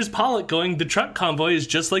 and here's Pollack going, the truck convoy is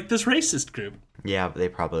just like this racist group. Yeah, but they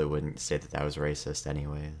probably wouldn't say that was racist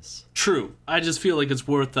anyways. True. I just feel like it's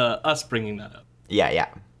worth us bringing that up. Yeah.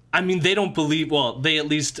 I mean, they don't believe, well, they at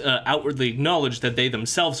least outwardly acknowledge that they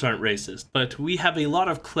themselves aren't racist, but we have a lot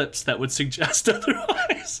of clips that would suggest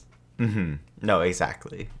otherwise. Mm-hmm. No,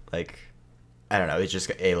 exactly. Like, I don't know, it's just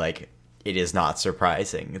it is not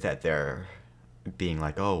surprising that they're being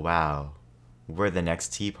like, oh, wow, we're the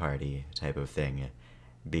next Tea Party type of thing,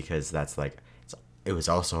 because that's like, it was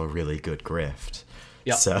also a really good grift.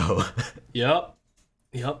 Yep. So. Yep.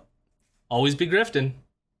 Always be grifting.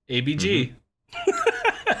 ABG. Mm-hmm.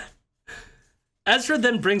 Ezra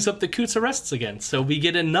then brings up the Coutts arrests again, so we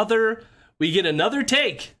get another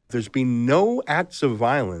take. There's been no acts of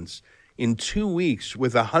violence in 2 weeks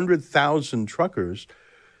with 100,000 truckers.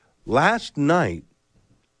 Last night,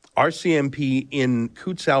 RCMP in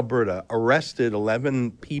Coutts, Alberta, arrested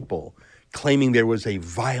 11 people claiming there was a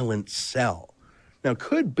violent cell. Now,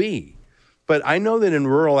 could be, but I know that in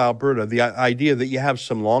rural Alberta, the idea that you have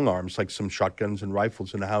some long arms, like some shotguns and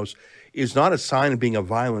rifles in a house, is not a sign of being a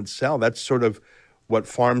violent cell. That's sort of what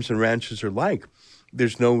farms and ranches are like.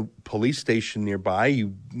 There's no police station nearby.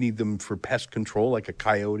 You need them for pest control, like a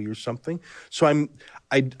coyote or something. So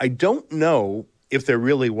I don't know if there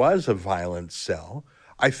really was a violent cell.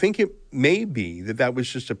 I think it may be that was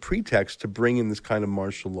just a pretext to bring in this kind of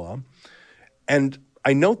martial law. And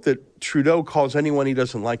I note that Trudeau calls anyone he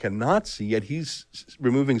doesn't like a Nazi, yet he's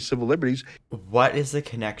removing civil liberties. What is the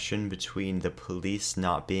connection between the police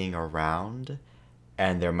not being around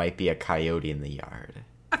and there might be a coyote in the yard?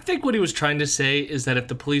 I think what he was trying to say is that if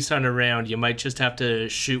the police aren't around, you might just have to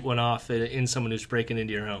shoot one off in someone who's breaking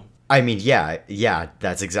into your home. I mean, yeah,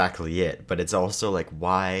 that's exactly it. But it's also like,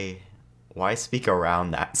 why speak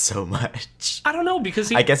around that so much? I don't know,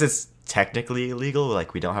 because I guess it's technically illegal.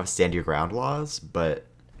 Like, we don't have stand your ground laws, but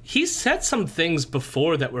he said some things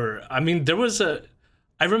before that were, I mean,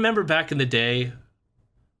 I remember back in the day,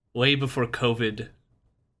 way before COVID,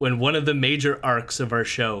 when one of the major arcs of our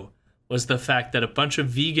show was the fact that a bunch of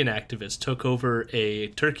vegan activists took over a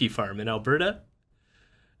turkey farm in Alberta.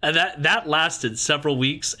 And that lasted several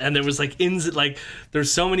weeks, and there was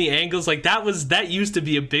there's so many angles. Like that used to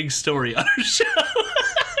be a big story on our show.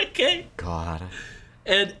 Okay. God.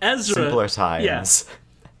 And Ezra, simpler times. Yeah.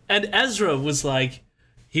 And Ezra was like,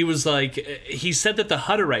 he said that the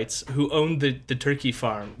Hutterites who owned the turkey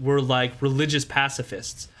farm were like religious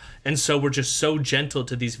pacifists, and so were just so gentle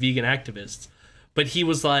to these vegan activists. But he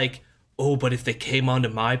was like, oh, but if they came onto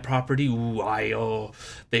my property,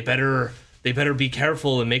 they better be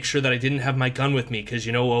careful and make sure that I didn't have my gun with me, because,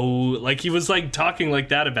 he was like talking like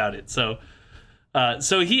that about it. So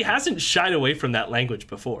he hasn't shied away from that language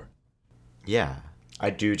before. Yeah,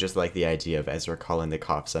 I do just like the idea of Ezra calling the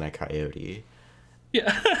cops on a coyote.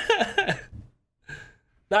 Yeah.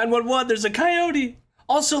 911, there's a coyote.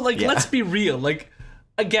 Also, let's be real. Like,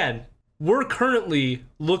 again, we're currently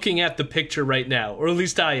looking at the picture right now, or at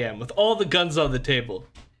least I am, with all the guns on the table.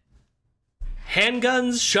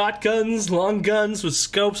 Handguns, shotguns, long guns with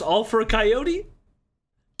scopes, all for a coyote?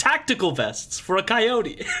 Tactical vests for a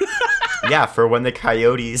coyote. Yeah, for when the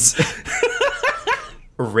coyotes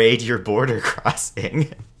raid your border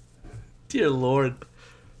crossing. Dear Lord.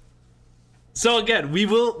 So again, we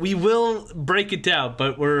will break it down,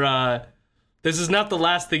 but this is not the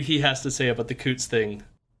last thing he has to say about the Coots thing.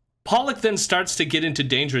 Pollock then starts to get into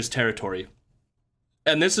dangerous territory.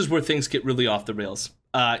 And this is where things get really off the rails.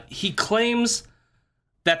 He claims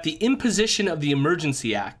that the imposition of the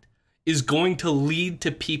Emergency Act is going to lead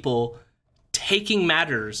to people taking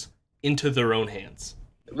matters into their own hands.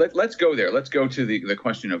 Let's go there. Let's go to the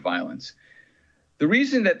question of violence. The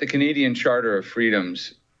reason that the Canadian Charter of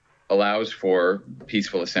Freedoms allows for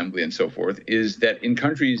peaceful assembly and so forth is that in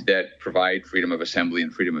countries that provide freedom of assembly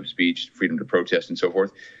and freedom of speech, freedom to protest and so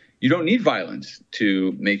forth, you don't need violence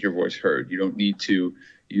to make your voice heard. You don't need to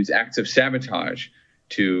use acts of sabotage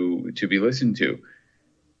to be listened to.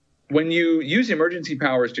 When you use emergency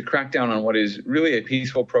powers to crack down on what is really a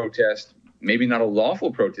peaceful protest, maybe not a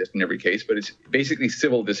lawful protest in every case, but it's basically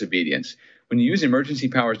civil disobedience. When you use emergency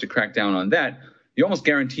powers to crack down on that, you almost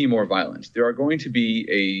guarantee more violence. There are going to be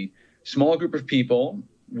a small group of people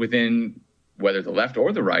within, whether the left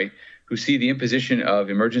or the right, who see the imposition of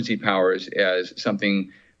emergency powers as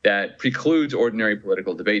something that precludes ordinary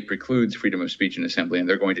political debate, precludes freedom of speech and assembly, and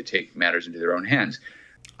they're going to take matters into their own hands.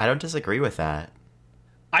 I don't disagree with that.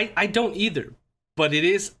 I don't either, but it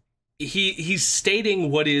is he's stating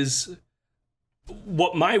what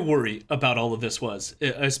my worry about all of this was,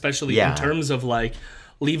 especially in terms of like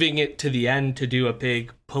leaving it to the end to do a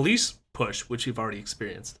big police push, which we've already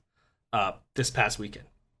experienced this past weekend.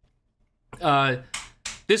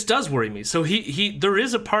 This does worry me. So there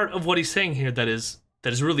is a part of what he's saying here that is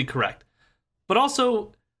really correct, but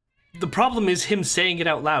also the problem is him saying it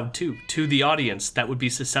out loud too to the audience that would be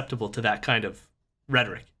susceptible to that kind of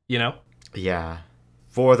rhetoric, Yeah.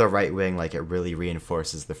 For the right wing, like, it really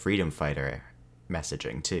reinforces the freedom fighter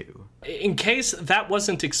messaging too. In case that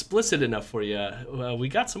wasn't explicit enough for you, we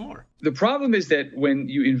got some more. The problem is that when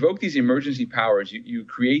you invoke these emergency powers, you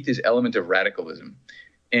create this element of radicalism.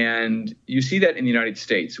 And you see that in the United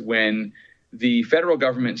States when the federal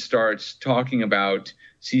government starts talking about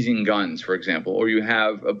seizing guns, for example, or you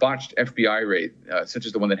have a botched FBI raid, such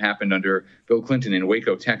as the one that happened under Bill Clinton in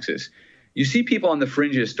Waco, Texas. You see people on the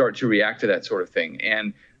fringes start to react to that sort of thing.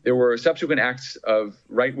 And there were subsequent acts of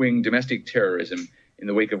right-wing domestic terrorism in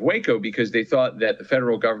the wake of Waco because they thought that the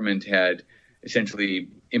federal government had essentially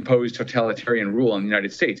imposed totalitarian rule on the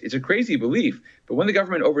United States. It's a crazy belief, but when the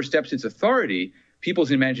government oversteps its authority,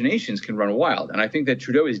 people's imaginations can run wild. And I think that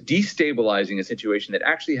Trudeau is destabilizing a situation that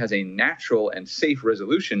actually has a natural and safe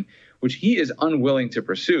resolution, which he is unwilling to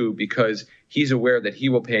pursue because he's aware that he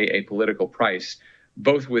will pay a political price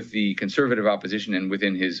both with the conservative opposition and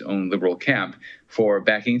within his own liberal camp, for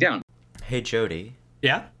backing down. Hey, Jody,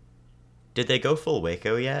 Yeah? did they go full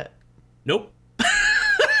Waco yet? Nope.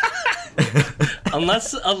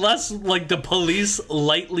 unless like the police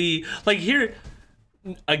lightly, like here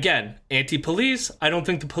again, anti-police. I don't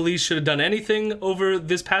think the police should have done anything over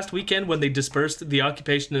this past weekend when they dispersed the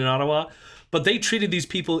occupation in Ottawa, but they treated these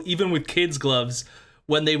people even with kids gloves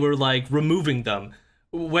when they were like removing them,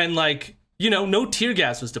 when like, you know, no tear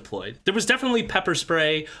gas was deployed. There was definitely pepper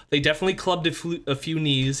spray. They definitely clubbed a few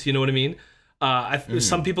knees, you know what I mean?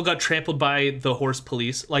 Some people got trampled by the horse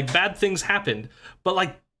police. Like, bad things happened, but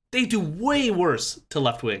like they do way worse to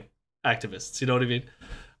left-wing activists, you know what I mean?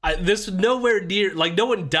 This nowhere near, like, no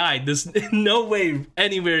one died. This no way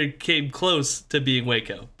anywhere came close to being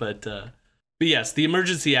Waco. But yes, the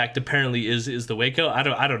Emergency Act apparently is the Waco. I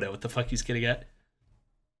don't know what the fuck he's getting at.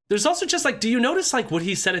 There's also just like, do you notice like what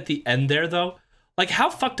he said at the end there though? Like how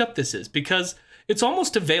fucked up this is, because it's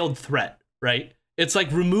almost a veiled threat, right? It's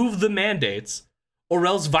like, remove the mandates or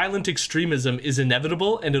else violent extremism is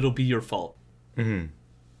inevitable and it'll be your fault. Mm-hmm.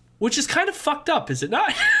 Which is kind of fucked up, is it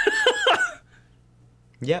not?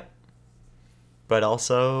 Yep. But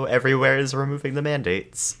also, everywhere is removing the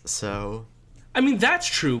mandates, so... I mean, that's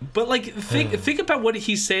true, but like, think about what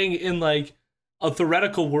he's saying in like a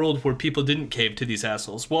theoretical world where people didn't cave to these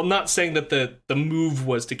assholes. Well, I'm not saying that the move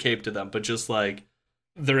was to cave to them, but just like,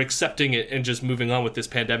 they're accepting it and just moving on with this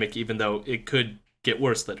pandemic, even though it could get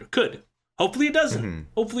worse later. Could. Hopefully it doesn't. Mm-hmm.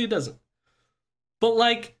 Hopefully it doesn't. But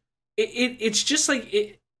like, it's just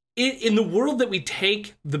like, in the world that we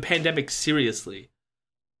take the pandemic seriously,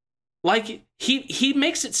 like, he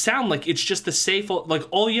makes it sound like it's just the safe, like,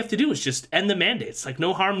 all you have to do is just end the mandates, like,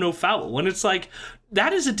 no harm, no foul. When it's like,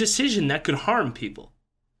 that is a decision that could harm people.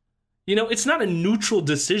 You know, it's not a neutral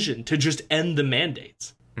decision to just end the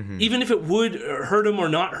mandates. Mm-hmm. Even if it would hurt him or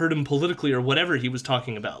not hurt him politically or whatever he was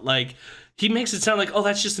talking about. Like, he makes it sound like, oh,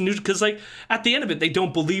 that's just a neutral, because, like, at the end of it, they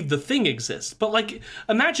don't believe the thing exists. But, like,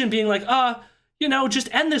 imagine being like, you know,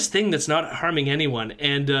 just end this thing that's not harming anyone,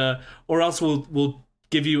 and, or else we'll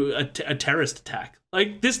give you a terrorist attack.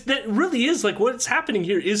 Like, that really is, like, what's happening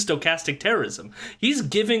here is stochastic terrorism. He's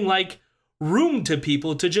giving, like, room to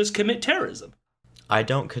people to just commit terrorism. I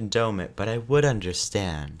don't condone it, but I would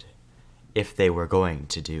understand if they were going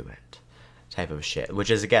to do it, type of shit. Which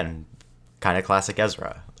is, again, kind of classic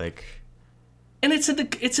Ezra. Like, and it's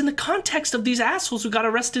in the context of these assholes who got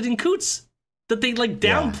arrested in Coots that they like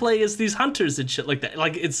downplay as these hunters and shit like that.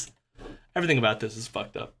 Like, it's everything about this is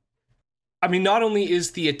fucked up. I mean, not only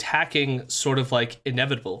is the attacking sort of like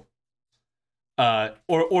inevitable,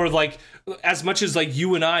 or like, as much as like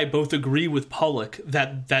you and I both agree with Pollock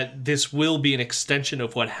that this will be an extension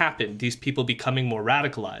of what happened, these people becoming more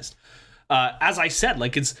radicalized. As I said,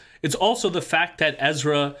 like, it's also the fact that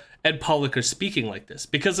Ezra and Pollock are speaking like this,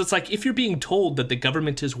 because it's like, if you're being told that the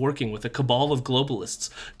government is working with a cabal of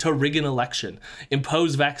globalists to rig an election,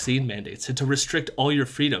 impose vaccine mandates, and to restrict all your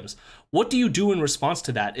freedoms, what do you do in response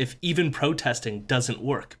to that if even protesting doesn't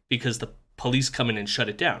work because the police come in and shut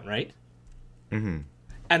it down, right? Mm-hmm.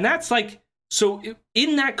 And that's like, so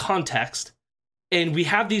in that context, and we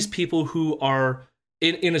have these people who are,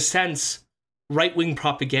 in a sense, right-wing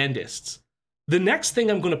propagandists. The next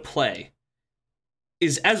thing I'm going to play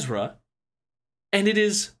is Ezra, and it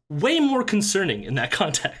is way more concerning in that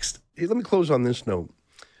context. Hey, let me close on this note.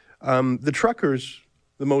 The truckers,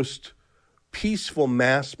 the most peaceful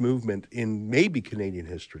mass movement in maybe Canadian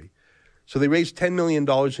history. So they raised $10 million in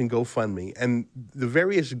GoFundMe, and the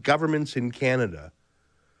various governments in Canada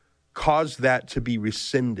caused that to be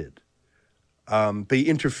rescinded. They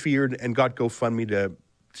interfered and got GoFundMe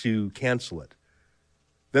to cancel it.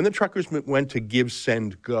 Then the truckers went to Give,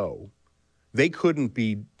 Send, Go. They couldn't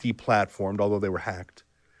be deplatformed, although they were hacked.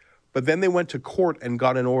 But then they went to court and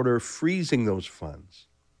got an order freezing those funds.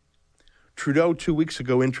 Trudeau 2 weeks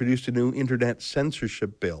ago introduced a new internet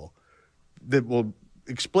censorship bill that will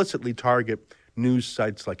explicitly target news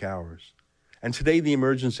sites like ours. And today the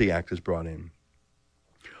Emergency Act is brought in.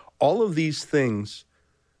 All of these things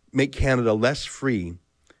make Canada less free.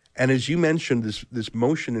 And as you mentioned, this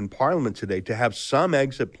motion in Parliament today to have some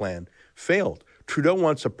exit plan failed. Trudeau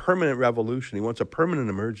wants a permanent revolution. He wants a permanent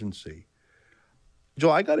emergency.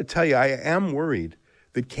 Joel, I got to tell you, I am worried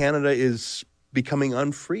that Canada is becoming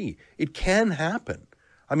unfree. It can happen.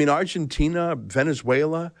 I mean, Argentina,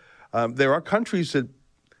 Venezuela, there are countries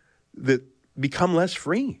that become less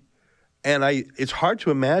free. And it's hard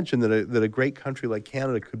to imagine that a great country like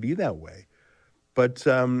Canada could be that way. But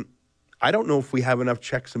I don't know if we have enough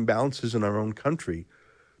checks and balances in our own country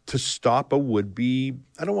to stop a would-be,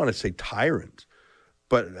 I don't want to say tyrant,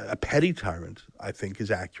 But a petty tyrant, I think,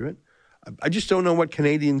 is accurate. I just don't know what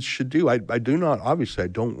Canadians should do. I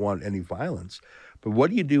don't want any violence. But what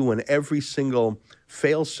do you do when every single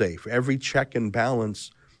fail-safe, every check and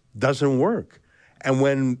balance doesn't work? And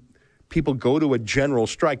when people go to a general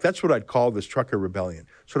strike, that's what I'd call this trucker rebellion,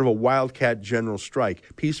 sort of a wildcat general strike,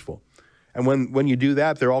 peaceful. And when you do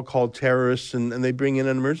that, they're all called terrorists and they bring in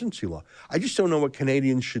an emergency law. I just don't know what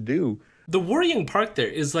Canadians should do. The worrying part there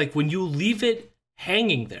is like when you leave it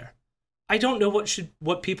hanging there, I don't know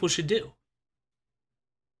what people should do.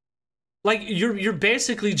 Like you're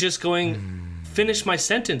basically just going, finish my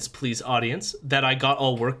sentence, please, audience, that I got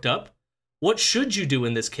all worked up. What should you do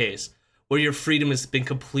in this case where your freedom has been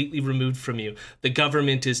completely removed from you? The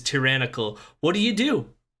government is tyrannical. What do you do?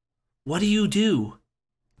 What do you do?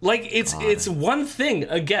 Like it's one thing,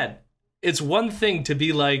 again, it's one thing to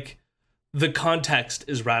be like, the context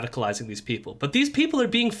is radicalizing these people. But these people are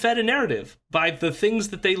being fed a narrative by the things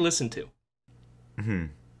that they listen to. Mm-hmm.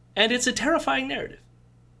 And it's a terrifying narrative.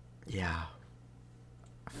 Yeah.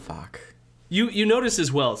 Fuck. You notice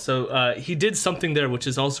as well, so he did something there, which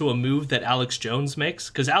is also a move that Alex Jones makes,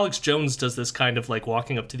 because Alex Jones does this kind of like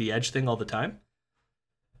walking up to the edge thing all the time.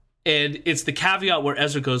 And it's the caveat where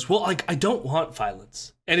Ezra goes, well, like, I don't want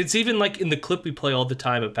violence. And it's even like in the clip we play all the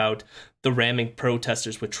time about the ramming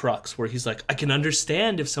protesters with trucks, where he's like, I can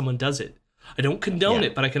understand if someone does it. I don't condone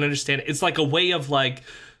it, but I can understand it. It's like a way of like,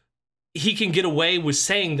 he can get away with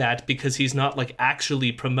saying that because he's not like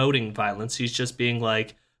actually promoting violence. He's just being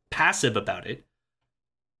like passive about it.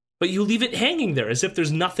 But you leave it hanging there as if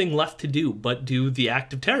there's nothing left to do but do the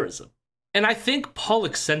act of terrorism. And I think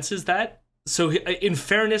Pollock senses that. So in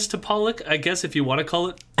fairness to Pollock, I guess if you want to call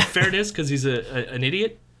it fairness, because he's an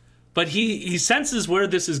idiot, but he senses where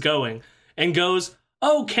this is going and goes,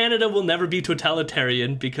 oh, Canada will never be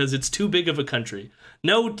totalitarian because it's too big of a country.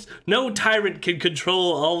 No tyrant can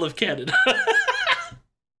control all of Canada.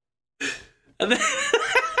 and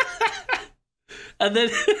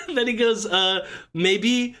then he goes,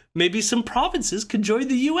 maybe some provinces could join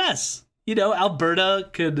the U.S. You know, Alberta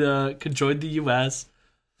could join the U.S.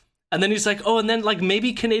 And then he's like, oh, and then like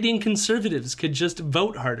maybe Canadian Conservatives could just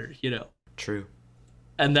vote harder, you know. True.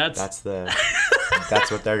 And that's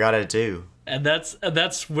what they're gonna do. And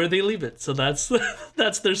that's where they leave it. So that's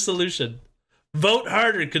their solution. Vote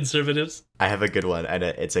harder, Conservatives. I have a good one, and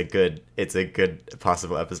it's a good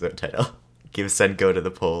possible episode title. Give Send Go to the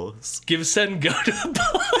polls. Give Send Go to the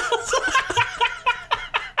polls.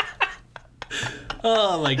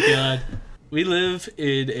 Oh my god. We live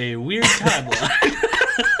in a weird timeline.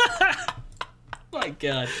 My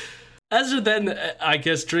god. Ezra then, I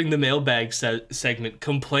guess, during the mailbag segment,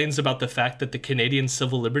 complains about the fact that the Canadian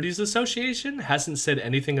Civil Liberties Association hasn't said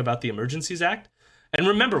anything about the Emergencies Act. And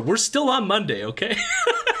remember, we're still on Monday, okay?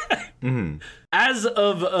 Mm-hmm. As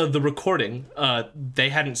of the recording, they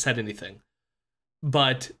hadn't said anything.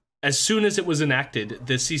 But as soon as it was enacted,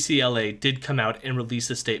 the CCLA did come out and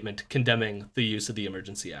release a statement condemning the use of the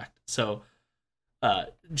Emergency Act. So,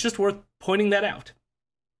 just worth pointing that out.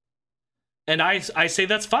 And I say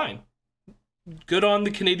that's fine. Good on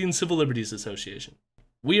the Canadian Civil Liberties Association.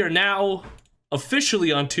 We are now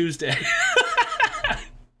officially on Tuesday.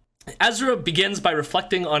 Ezra begins by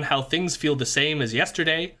reflecting on how things feel the same as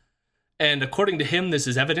yesterday. And according to him, this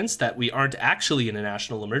is evidence that we aren't actually in a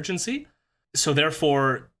national emergency. So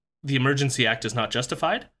therefore, the Emergency Act is not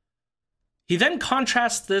justified. He then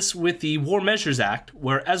contrasts this with the War Measures Act,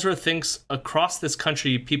 where Ezra thinks across this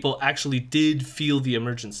country, people actually did feel the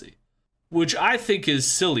emergency. Which I think is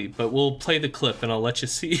silly, but we'll play the clip and I'll let you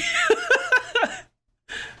see.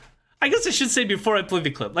 I guess I should say before I play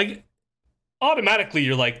the clip, like, automatically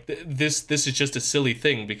you're like, this is just a silly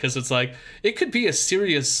thing, because it's like, it could be a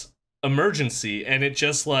serious emergency, and it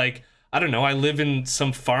just like, I don't know, I live in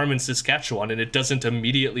some farm in Saskatchewan and it doesn't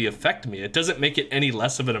immediately affect me. It doesn't make it any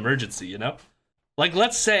less of an emergency, you know? Like,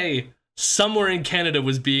 let's say somewhere in Canada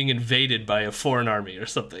was being invaded by a foreign army or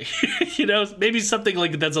something. You know, maybe something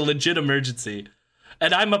like that's a legit emergency.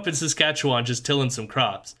 And I'm up in Saskatchewan just tilling some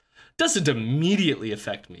crops. Doesn't immediately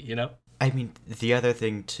affect me, you know? I mean, the other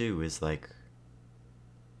thing, too, is, like,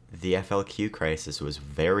 the FLQ crisis was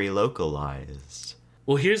very localized.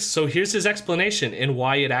 Well, here's his explanation and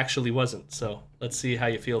why it actually wasn't. So let's see how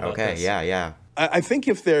you feel about this. Okay, yeah. I think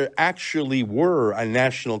if there actually were a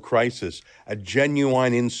national crisis, a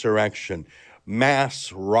genuine insurrection,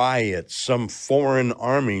 mass riots, some foreign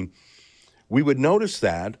army, we would notice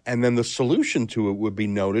that, and then the solution to it would be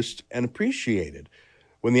noticed and appreciated.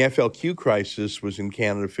 When the FLQ crisis was in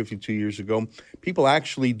Canada 52 years ago, people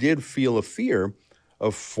actually did feel a fear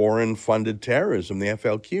of foreign-funded terrorism, the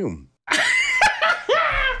FLQ.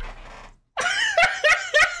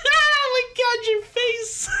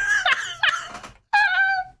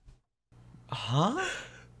 Huh?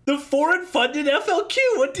 The foreign-funded FLQ.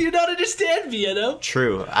 What do you not understand, Vienna?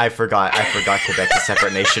 True. I forgot Quebec's a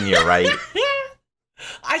separate nation. You're right.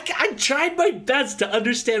 I tried my best to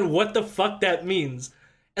understand what the fuck that means.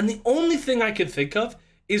 And the only thing I could think of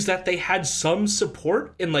is that they had some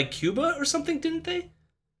support in, like, Cuba or something, didn't they?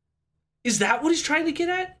 Is that what he's trying to get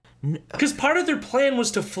at? Because part of their plan was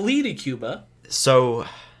to flee to Cuba. So,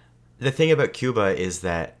 the thing about Cuba is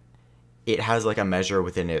that it has, like, a measure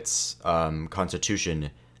within its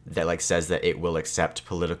constitution that, like, says that it will accept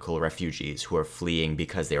political refugees who are fleeing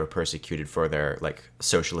because they were persecuted for their, like,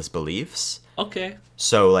 socialist beliefs. Okay.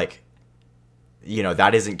 So, like, you know,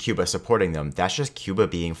 that isn't Cuba supporting them. That's just Cuba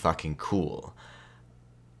being fucking cool.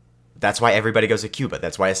 That's why everybody goes to Cuba.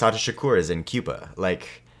 That's why Assata Shakur is in Cuba.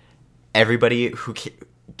 Like, everybody who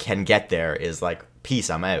can get there is like, peace,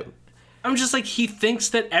 I'm out. I'm just like, he thinks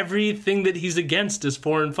that everything that he's against is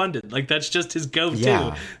foreign funded. Like, that's just his go-to.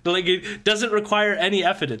 Yeah. Like, it doesn't require any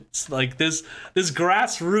evidence. Like, this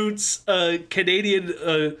grassroots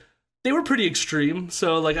Canadian... they were pretty extreme,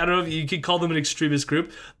 so, like, I don't know if you could call them an extremist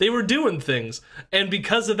group. They were doing things, and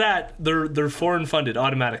because of that, they're foreign funded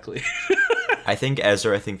automatically. I think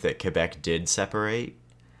that Quebec did separate,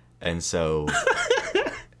 and so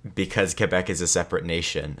because Quebec is a separate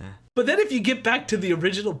nation. But then if you get back to the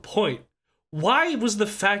original point, why was the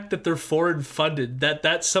fact that they're foreign funded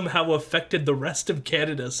that somehow affected the rest of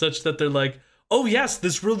Canada such that they're like, oh yes,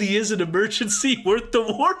 this really is an emergency worth the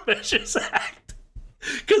War Measures Act?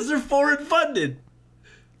 Because they're foreign funded.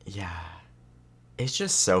 Yeah. It's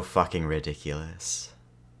just so fucking ridiculous.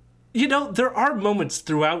 You know, there are moments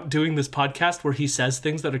throughout doing this podcast where he says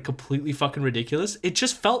things that are completely fucking ridiculous. It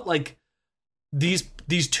just felt like these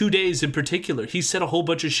 2 days in particular, he said a whole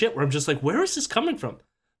bunch of shit where I'm just like, where is this coming from?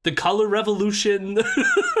 The color revolution?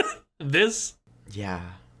 This? Yeah.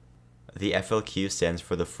 The FLQ stands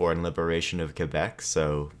for the Foreign Liberation of Quebec,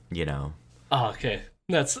 so, you know. Oh, okay.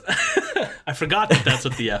 That's... I forgot that's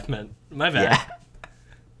what the F meant. My bad. Yeah.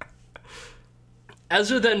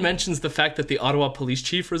 Ezra then mentions the fact that the Ottawa police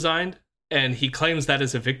chief resigned, and he claims that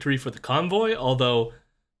as a victory for the convoy, although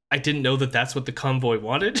I didn't know that that's what the convoy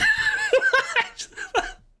wanted.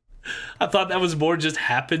 I thought that was more just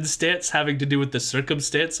happenstance having to do with the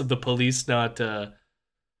circumstance of the police not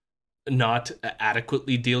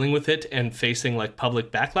adequately dealing with it and facing like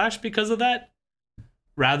public backlash because of that,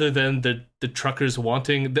 rather than the truckers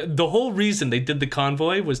wanting... The whole reason they did the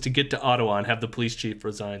convoy was to get to Ottawa and have the police chief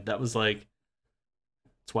resign. That was like...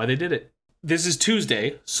 That's why they did it. This is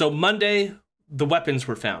Tuesday, so Monday, the weapons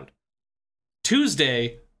were found.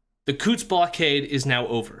 Tuesday, the Coutts blockade is now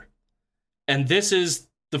over. And this is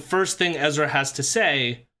the first thing Ezra has to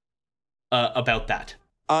say about that.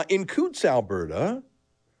 In Coutts, Alberta,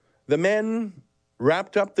 the men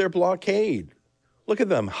wrapped up their blockade. Look at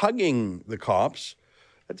them hugging the cops.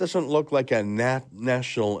 That doesn't look like a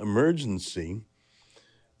national emergency.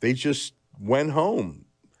 They just went home.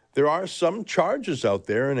 There are some charges out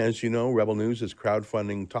there, and as you know, Rebel News is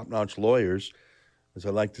crowdfunding top-notch lawyers. As I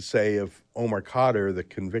like to say, if Omar Khadr, the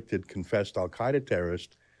convicted, confessed al-Qaeda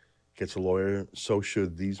terrorist, gets a lawyer, so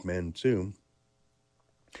should these men too.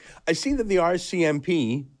 I see that the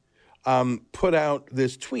RCMP put out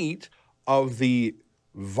this tweet of the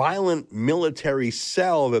violent military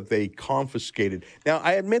cell that they confiscated. Now,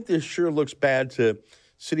 I admit this sure looks bad to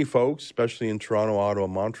city folks, especially in Toronto, Ottawa,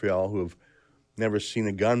 Montreal, who have never seen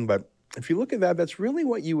a gun. But if you look at that, that's really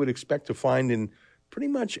what you would expect to find in pretty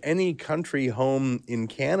much any country home in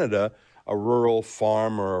Canada, a rural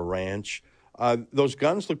farm or a ranch. Those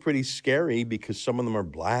guns look pretty scary because some of them are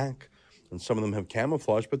black and some of them have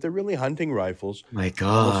camouflage, but they're really hunting rifles. My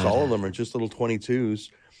God. Almost all of them are just little 22s.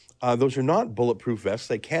 Those are not bulletproof vests.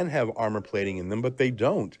 They can have armor plating in them, but they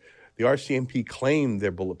don't. The RCMP claimed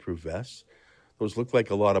they're bulletproof vests. Those look like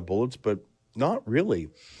a lot of bullets, but not really.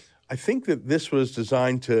 I think that this was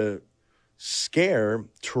designed to scare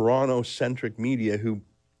Toronto-centric media who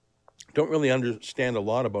don't really understand a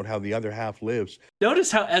lot about how the other half lives.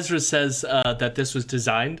 Notice how Ezra says that this was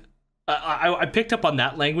designed. I picked up on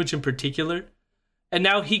that language in particular. And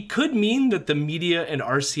now he could mean that the media and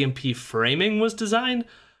RCMP framing was designed,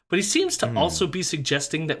 but he seems to also be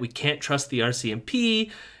suggesting that we can't trust the RCMP,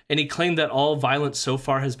 and he claimed that all violence so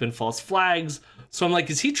far has been false flags. So I'm like,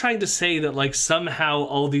 is he trying to say that like somehow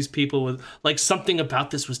all these people with like something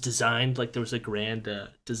about this was designed, like there was a grand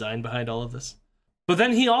design behind all of this? But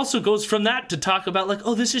then he also goes from that to talk about like,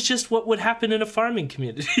 oh, this is just what would happen in a farming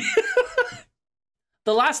community.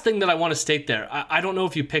 The last thing that I want to state there, I don't know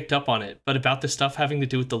if you picked up on it, but about the stuff having to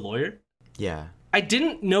do with the lawyer. Yeah. I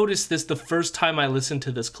didn't notice this the first time I listened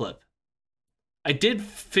to this clip. I did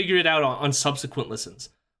figure it out on subsequent listens.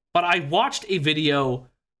 But I watched a video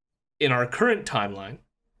in our current timeline.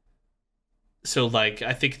 So, like,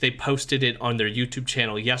 I think they posted it on their YouTube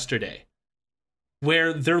channel yesterday,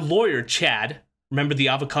 where their lawyer, Chad, remember the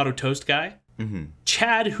avocado toast guy? Mm-hmm.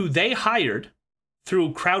 Chad, who they hired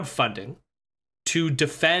through crowdfunding to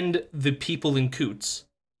defend the people in Coots,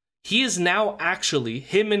 he is now actually,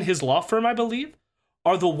 him and his law firm, I believe,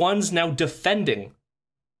 are the ones now defending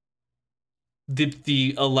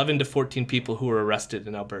the 11 to 14 people who were arrested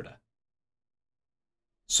in Alberta.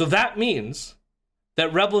 So that means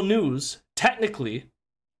that Rebel News technically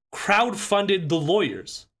crowdfunded the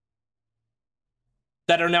lawyers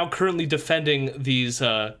that are now currently defending these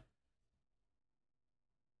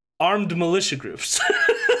armed militia groups.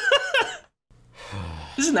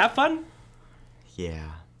 Isn't that fun?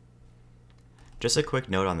 Yeah. Just a quick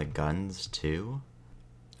note on the guns, too.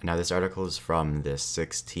 Now, this article is from the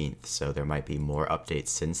 16th, so there might be more updates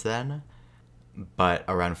since then. But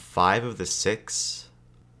around 5 of the 6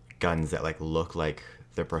 guns that, like, look like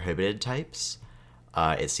the prohibited types,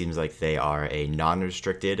 it seems like they are a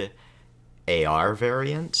non-restricted AR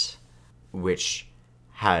variant, which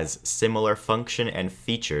has similar function and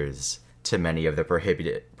features to many of the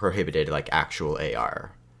prohibited like actual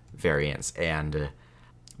AR variants. And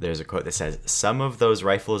there's a quote that says, "Some of those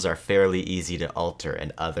rifles are fairly easy to alter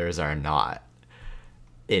and others are not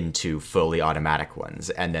into fully automatic ones."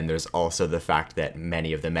 And then there's also the fact that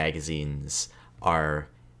many of the magazines are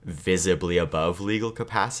visibly above legal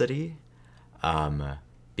capacity,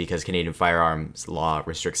 because Canadian firearms law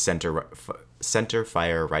restricts center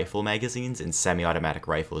fire rifle magazines and semi-automatic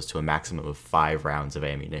rifles to a maximum of 5 rounds of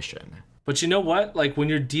ammunition. But you know what? Like, when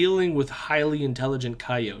you're dealing with highly intelligent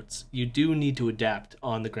coyotes, you do need to adapt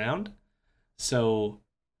on the ground. So,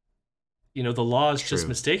 you know, the law is just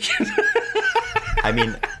mistaken. I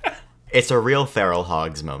mean, it's a real feral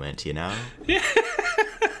hogs moment, you know? Yeah.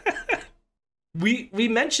 We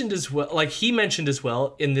mentioned as well, like he mentioned as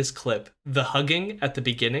well in this clip, the hugging at the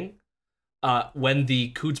beginning. When the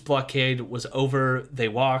Coots blockade was over, they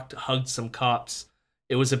walked, hugged some cops.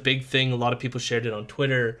 It was a big thing. A lot of people shared it on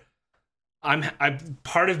Twitter.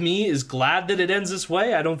 Part of me is glad that it ends this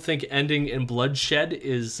way. I don't think ending in bloodshed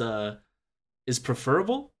is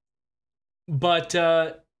preferable. But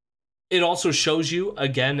it also shows you,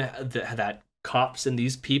 again, that cops and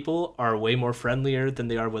these people are way more friendlier than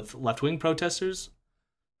they are with left-wing protesters.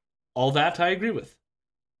 All that I agree with.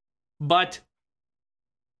 But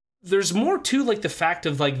there's more to, like, the fact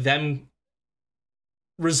of, like, them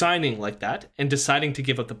resigning like that and deciding to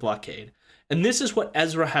give up the blockade. And this is what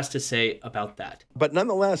Ezra has to say about that. But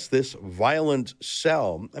nonetheless, this violent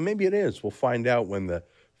cell, and maybe it is, we'll find out when the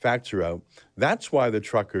facts are out, that's why the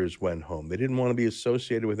truckers went home. They didn't want to be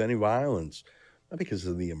associated with any violence, not because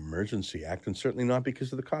of the Emergency Act, and certainly not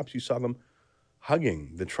because of the cops. You saw them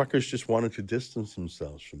hugging. The truckers just wanted to distance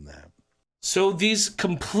themselves from that. So these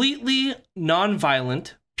completely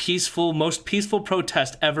non-violent, peaceful, most peaceful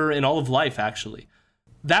protest ever in all of life, actually.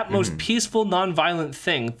 That most peaceful, non-violent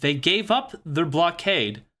thing, they gave up their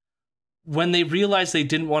blockade when they realized they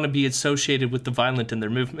didn't want to be associated with the violent in their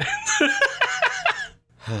movement.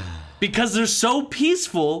 Because they're so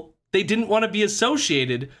peaceful, they didn't want to be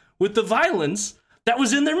associated with the violence that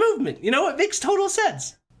was in their movement. You know, it makes total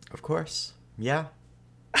sense. Of course. Yeah.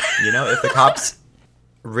 You know, if the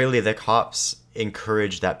cops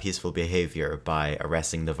encourage that peaceful behavior by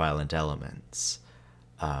arresting the violent elements.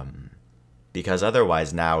 Because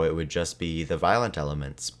otherwise now it would just be the violent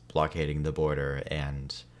elements blockading the border,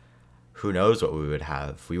 and who knows what we would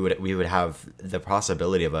have. We would have the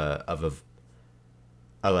possibility of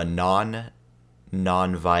a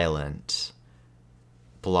non-violent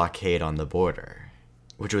blockade on the border,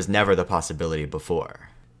 which was never the possibility before.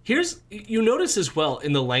 You notice as well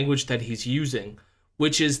in the language that he's using,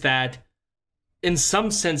 which is that in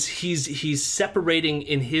some sense he's separating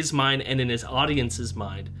in his mind and in his audience's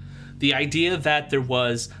mind the idea that there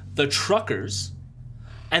was the truckers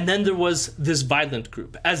and then there was this violent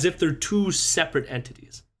group, as if they're two separate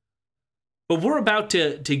entities. But we're about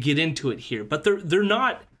to get into it here, but they're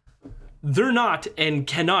not and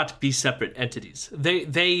cannot be separate entities.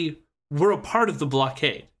 They were a part of the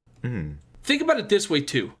blockade. Mm. Think about it this way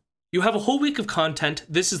too. You have a whole week of content.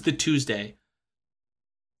 This is the Tuesday.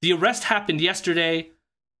 The arrest happened yesterday,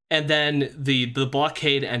 and then the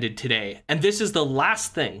blockade ended today. And this is the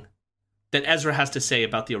last thing that Ezra has to say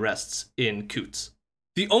about the arrests in Coots.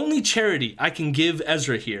 The only charity I can give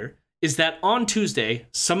Ezra here is that on Tuesday,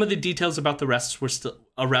 some of the details about the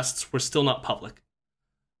arrests were still not public.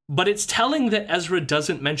 But it's telling that Ezra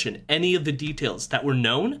doesn't mention any of the details that were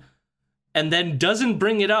known and then doesn't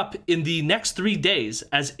bring it up in the next 3 days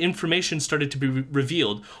as information started to be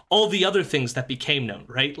revealed, all the other things that became known,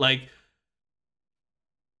 right? Like,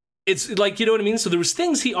 it's like, you know what I mean? So there was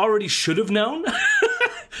things he already should have known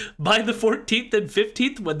by the 14th and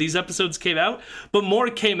 15th when these episodes came out, but more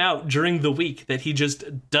came out during the week that he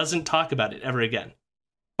just doesn't talk about it ever again.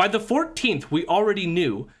 By the 14th, we already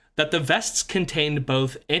knew that the vests contained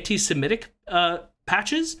both anti-Semitic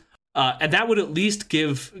patches, and that would at least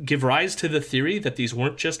give rise to the theory that these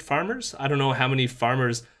weren't just farmers. I don't know how many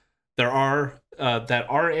farmers there are that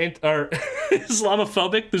are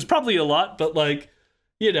Islamophobic. There's probably a lot, but like,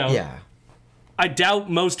 you know, Yeah. I doubt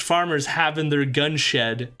most farmers have in their gun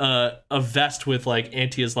shed a vest with like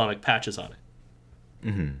anti-Islamic patches on it.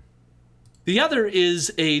 Mm-hmm. The other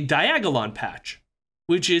is a Diagolon patch,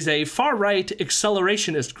 which is a far-right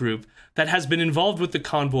accelerationist group that has been involved with the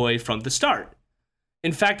convoy from the start.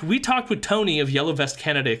 In fact, we talked with Tony of Yellow Vest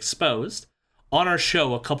Canada Exposed on our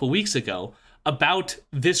show a couple weeks ago about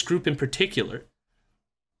this group in particular,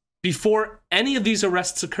 before any of these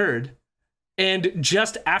arrests occurred, and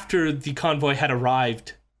just after the convoy had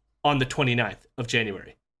arrived on the 29th of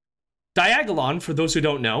January. Diagolon, for those who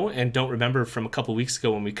don't know and don't remember from a couple weeks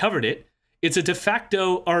ago when we covered it, its de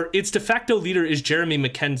facto leader is Jeremy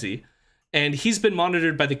Mackenzie, and he's been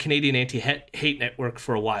monitored by the Canadian Anti-Hate Network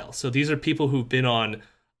for a while. So these are people who've been on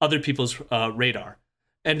other people's radar.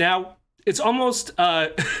 And now it's almost,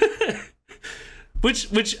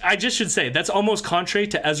 which I just should say, that's almost contrary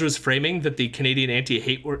to Ezra's framing that the Canadian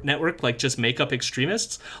Anti-Hate Network, like, just make up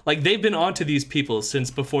extremists. Like, they've been onto these people since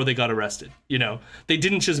before they got arrested, you know? They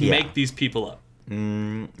didn't just make these people up.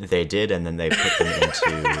 They did, and then they put them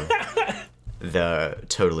into the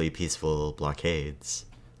totally peaceful blockades.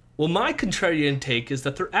 Well, my contrarian take is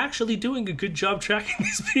that they're actually doing a good job tracking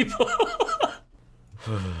these people.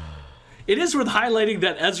 It is worth highlighting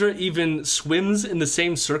that Ezra even swims in the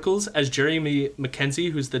same circles as Jeremy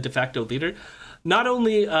Mackenzie, who's the de facto leader, not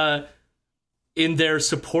only in their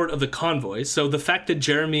support of the convoy. So the fact that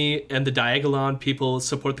Jeremy and the Diagolon people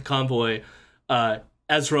support the convoy,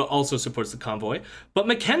 Ezra also supports the convoy. But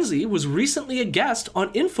Mackenzie was recently a guest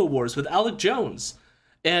on InfoWars with Alex Jones.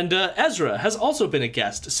 And Ezra has also been a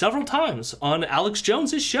guest several times on Alex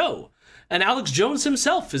Jones's show. And Alex Jones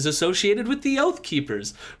himself is associated with the Oath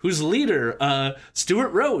Keepers, whose leader, Stuart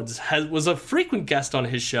Rhodes, was a frequent guest on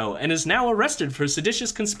his show and is now arrested for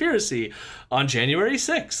seditious conspiracy on January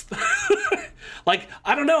 6th. Like,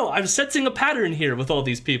 I don't know, I'm sensing a pattern here with all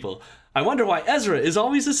these people. I wonder why Ezra is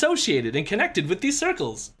always associated and connected with these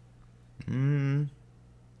circles.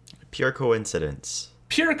 Pure coincidence.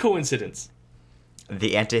 Pure coincidence.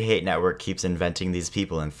 The Anti-Hate Network keeps inventing these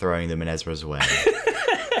people and throwing them in Ezra's way.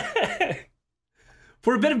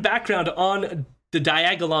 For a bit of background on the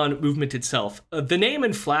Diagolon movement itself, the name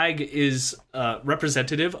and flag is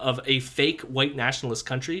representative of a fake white nationalist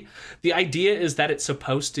country. The idea is that it's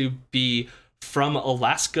supposed to be from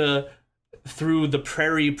Alaska through the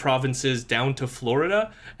prairie provinces down to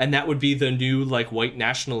Florida, and that would be the new like white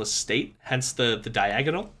nationalist state, hence the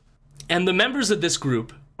diagonal. And the members of this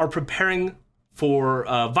group are preparing for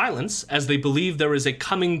violence as they believe there is a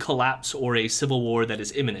coming collapse or a civil war that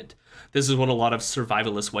is imminent. This is what a lot of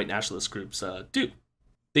survivalist white nationalist groups do.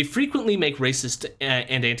 They frequently make racist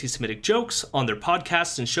and anti-Semitic jokes on their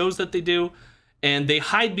podcasts and shows that they do, and they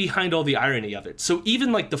hide behind all the irony of it. So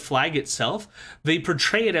even like the flag itself, they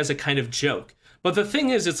portray it as a kind of joke. But the thing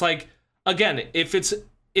is, it's like, again, if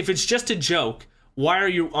it's just a joke, why are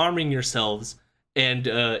you arming yourselves and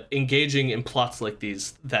engaging in plots like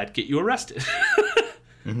these that get you arrested?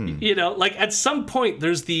 You know, like at some point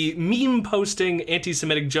there's the meme posting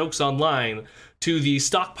anti-Semitic jokes online to the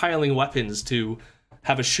stockpiling weapons to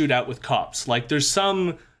have a shootout with cops. Like there's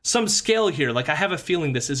some scale here. Like I have a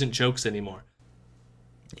feeling this isn't jokes anymore.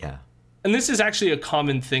 Yeah. And this is actually a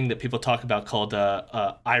common thing that people talk about called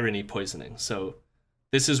irony poisoning. So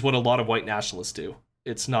this is what a lot of white nationalists do.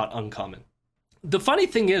 It's not uncommon. The funny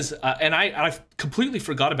thing is, and I completely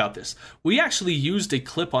forgot about this, we actually used a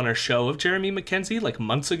clip on our show of Jeremy Mackenzie like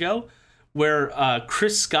months ago where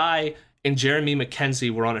Chris Sky and Jeremy Mackenzie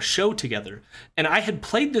were on a show together. And I had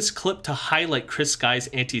played this clip to highlight Chris Sky's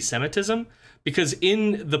anti-Semitism because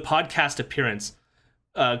in the podcast appearance,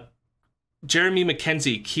 Jeremy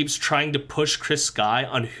Mackenzie keeps trying to push Chris Sky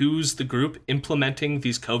on who's the group implementing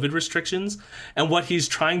these COVID restrictions. And what he's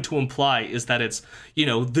trying to imply is that it's, you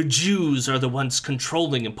know, the Jews are the ones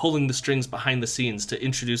controlling and pulling the strings behind the scenes to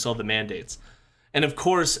introduce all the mandates. And of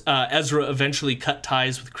course, Ezra eventually cut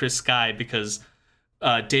ties with Chris Sky because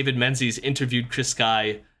David Menzies interviewed Chris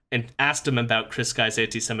Sky and asked him about Chris Sky's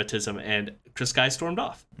anti-Semitism, and Chris Sky stormed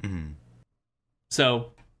off.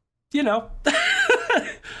 So you know,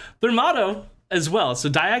 their motto as well. So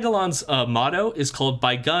Diagolon's motto is called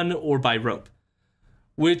by gun or by rope,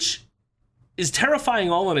 which is terrifying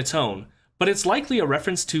all on its own, but it's likely a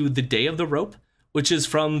reference to the Day of the Rope, which is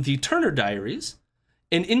from the Turner Diaries,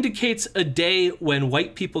 and indicates a day when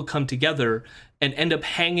white people come together and end up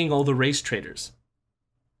hanging all the race traitors.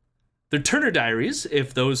 The Turner Diaries,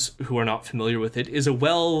 if those who are not familiar with it, is a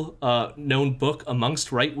well-known book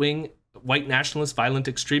amongst right-wing white nationalist violent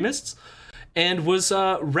extremists, and was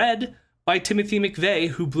read by Timothy McVeigh,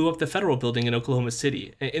 who blew up the federal building in Oklahoma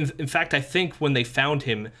City. In fact, I think when they found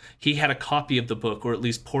him, he had a copy of the book, or at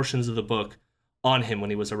least portions of the book, on him when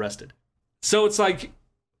he was arrested. So it's like,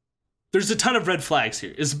 there's a ton of red flags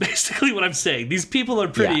here, is basically what I'm saying. These people are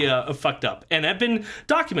pretty fucked up, and have been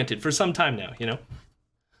documented for some time now, you know?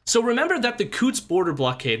 So remember that the Coots border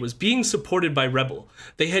blockade was being supported by Rebel.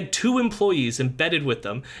 They had 2 employees embedded with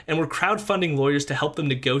them and were crowdfunding lawyers to help them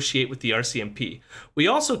negotiate with the RCMP. We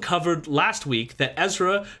also covered last week that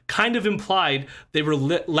Ezra kind of implied they were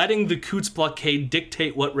letting the Coots blockade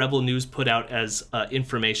dictate what Rebel News put out as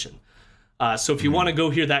information. So if you want to go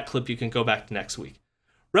hear that clip, you can go back to next week.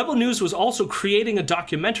 Rebel News was also creating a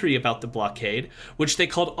documentary about the blockade, which they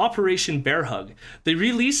called Operation Bear Hug. They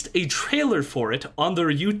released a trailer for it on their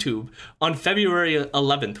YouTube on February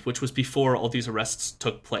 11th, which was before all these arrests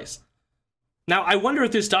took place. Now, I wonder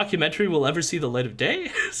if this documentary will ever see the light of day,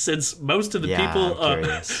 since most of the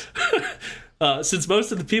since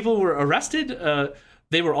most of the people were arrested,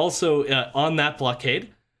 they were also on that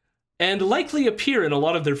blockade, and likely appear in a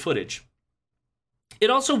lot of their footage. It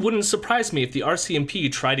also wouldn't surprise me if the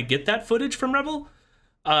RCMP try to get that footage from Rebel,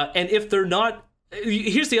 and if they're not,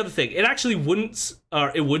 here's the other thing. It actually wouldn't,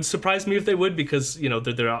 it would surprise me if they would, because, you know,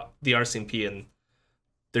 they're the RCMP and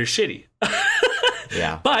they're shitty.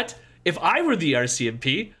 Yeah. But if I were the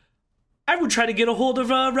RCMP, I would try to get a hold of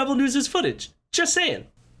Rebel News' footage. Just saying.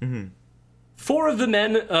 Mm-hmm. 4 of the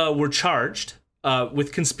men were charged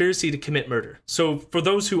with conspiracy to commit murder. So for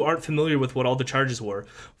those who aren't familiar with what all the charges were,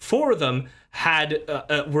 4 of them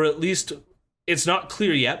were at least, it's not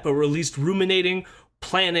clear yet, but were at least ruminating,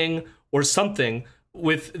 planning, or something,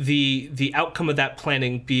 with the outcome of that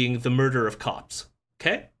planning being the murder of cops.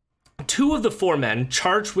 Okay? 2 of the 4 men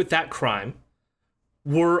charged with that crime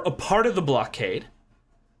were a part of the blockade.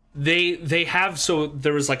 They have, so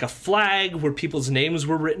there was like a flag where people's names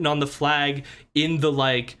were written on the flag in the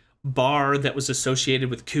like bar that was associated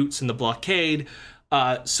with Coots and the blockade.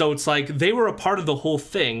 So it's like they were a part of the whole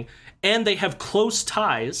thing, and they have close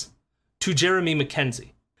ties to Jeremy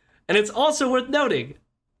Mackenzie. And it's also worth noting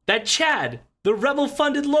that Chad, the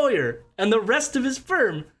rebel-funded lawyer, and the rest of his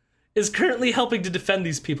firm is currently helping to defend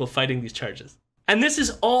these people fighting these charges. And this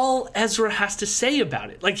is all Ezra has to say about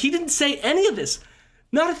it. Like, he didn't say any of this.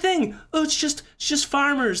 Not a thing. Oh, it's just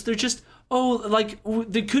farmers. They're just, oh, like,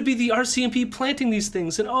 there could be the RCMP planting these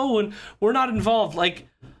things, and we're not involved. Like,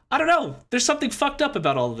 I don't know. There's something fucked up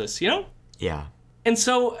about all of this, you know? Yeah. And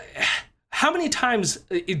so, how many times,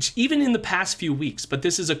 even in the past few weeks, but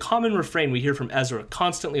this is a common refrain we hear from Ezra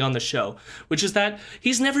constantly on the show, which is that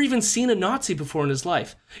he's never even seen a Nazi before in his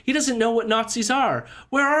life. He doesn't know what Nazis are.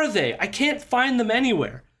 Where are they? I can't find them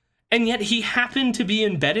anywhere. And yet he happened to be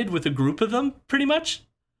embedded with a group of them, pretty much,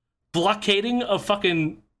 blockading a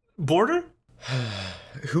fucking border.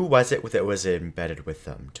 Who was it that was embedded with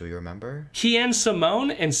them? Do you remember? Kian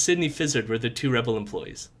Simone and Sidney Fizzard were the 2 rebel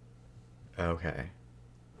employees. Okay.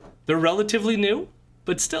 They're relatively new,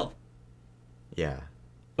 but still. Yeah.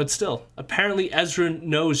 But still. Apparently Ezra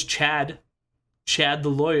knows Chad the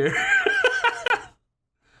lawyer.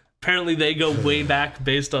 Apparently they go way back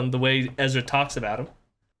based on the way Ezra talks about him.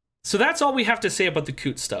 So that's all we have to say about the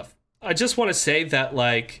Coots stuff. I just want to say that,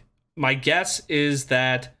 like, my guess is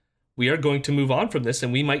that we are going to move on from this,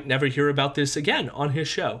 and we might never hear about this again on his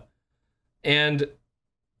show. And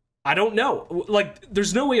I don't know. Like,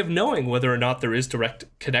 there's no way of knowing whether or not there is direct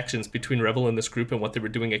connections between Rebel and this group and what they were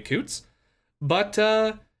doing at Coots. But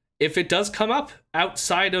if it does come up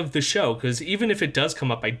outside of the show, because even if it does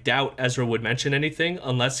come up, I doubt Ezra would mention anything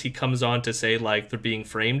unless he comes on to say, like, they're being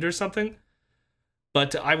framed or something.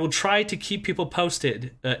 But I will try to keep people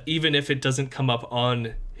posted, even if it doesn't come up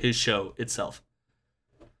on his show itself.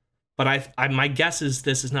 But my guess is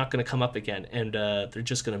this is not going to come up again, and they're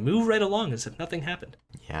just going to move right along as if nothing happened.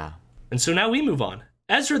 Yeah. And so now we move on.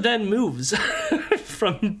 Ezra then moves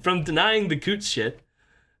from denying the Coots shit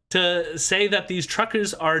to say that these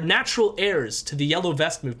truckers are natural heirs to the Yellow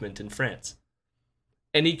Vest movement in France.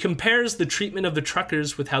 And he compares the treatment of the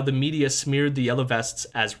truckers with how the media smeared the Yellow Vests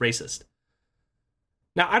as racist.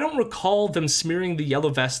 Now, I don't recall them smearing the Yellow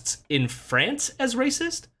Vests in France as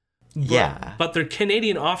racist, Yeah. But their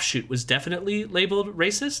Canadian offshoot was definitely labeled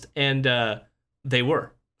racist, and they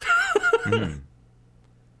were.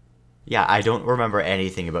 Yeah, I don't remember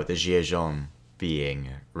anything about the Gilets jaunes being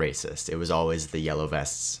racist. It was always the yellow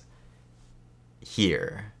vests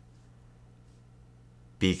here.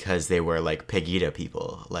 Because they were, like, Pegida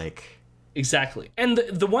people. Like... Exactly. And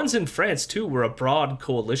the ones in France, too, were a broad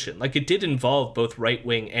coalition. Like, it did involve both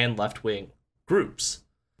right-wing and left-wing groups.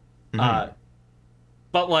 But,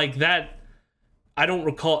 like, that... I don't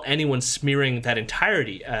recall anyone smearing that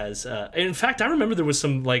entirety as... in fact, I remember there was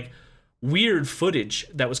some, like, weird footage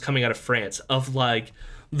that was coming out of France of, like,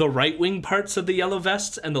 the right-wing parts of the yellow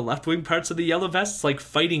vests and the left-wing parts of the yellow vests, like,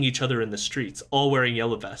 fighting each other in the streets, all wearing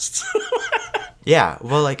yellow vests. Yeah,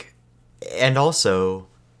 well, like... And also...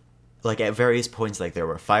 Like, at various points, like, there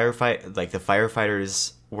were the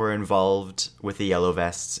firefighters were involved with the yellow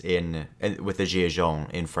vests with the Gilets jaunes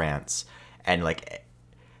in France. And, like,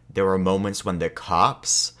 there were moments when the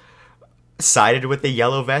cops sided with the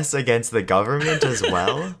yellow vests against the government as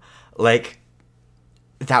well. Like,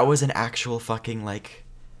 that was an actual fucking, like,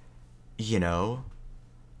 you know,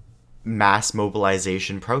 mass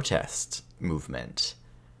mobilization protest movement.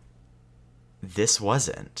 This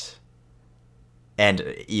wasn't. And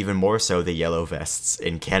even more so, the yellow vests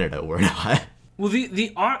in Canada were not. Well,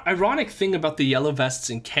 the ironic thing about the yellow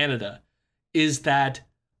vests in Canada is that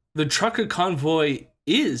the trucker convoy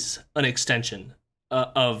is an extension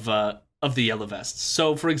of the yellow vests.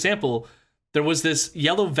 So, for example, there was this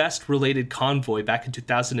yellow vest related convoy back in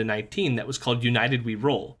 2019 that was called United We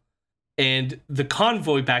Roll. And the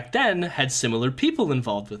convoy back then had similar people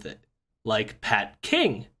involved with it, like Pat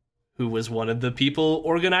King, who was one of the people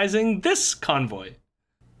organizing this convoy.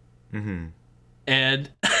 Mm-hmm. And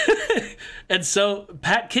and so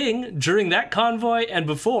Pat King, during that convoy and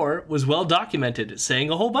before, was well documented saying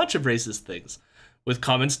a whole bunch of racist things, with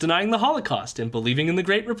comments denying the Holocaust and believing in the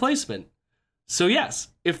Great Replacement. So yes,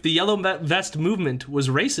 if the Yellow Vest movement was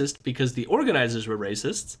racist because the organizers were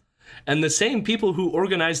racists, and the same people who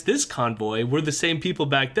organized this convoy were the same people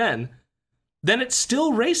back then it's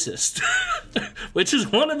still racist. Which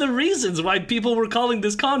is one of the reasons why people were calling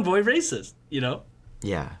this convoy racist, you know?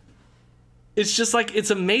 Yeah. It's just like,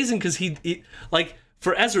 it's amazing because he like,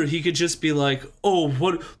 for Ezra, he could just be like, oh,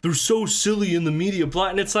 what, they're so silly in the media, blah.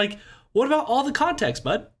 And it's like, what about all the context,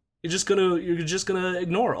 bud? You're just gonna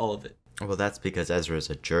ignore all of it. Well, that's because Ezra is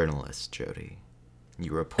a journalist, Jody.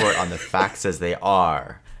 You report on the facts as they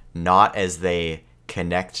are, not as they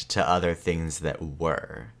connect to other things that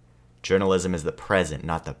were. Journalism is the present,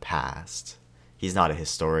 not the past. He's not a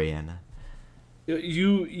historian.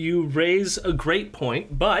 You raise a great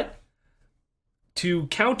point, but to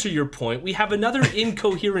counter your point, we have another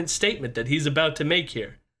incoherent statement that he's about to make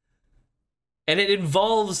here. And it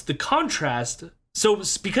involves the contrast. So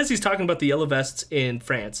because he's talking about the yellow vests in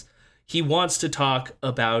France, he wants to talk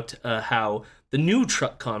about how the new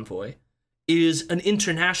truck convoy is an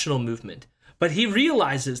international movement. But he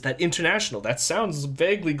realizes that international, that sounds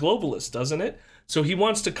vaguely globalist, doesn't it? So he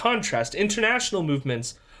wants to contrast. International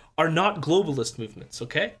movements are not globalist movements,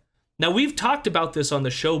 okay? Now, we've talked about this on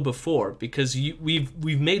the show before because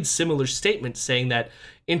we've made similar statements saying that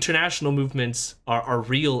international movements are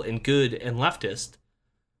real and good and leftist.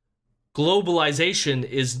 Globalization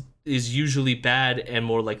is usually bad and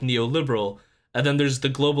more like neoliberal. And then there's the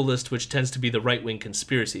globalist, which tends to be the right-wing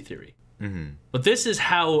conspiracy theory. Mm-hmm. But this is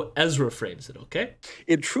how Ezra frames it, okay?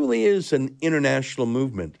 It truly is an international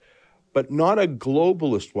movement, but not a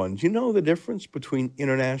globalist one. Do you know the difference between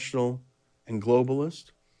international and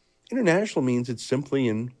globalist? International means it's simply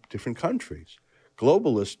in different countries.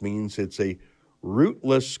 Globalist means it's a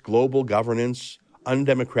rootless global governance,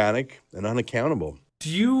 undemocratic and unaccountable.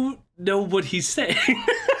 Do you know what he's saying?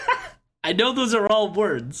 I know those are all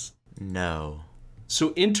words. No.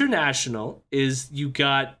 So international is you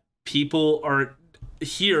got people are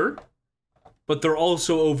here, but they're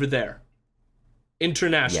also over there.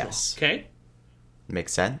 International, yes. Okay?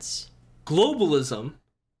 Makes sense. Globalism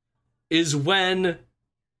is when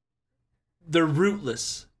they're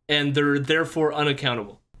rootless and they're therefore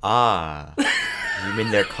unaccountable. Ah, you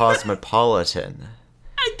mean they're cosmopolitan?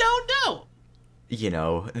 I don't know. You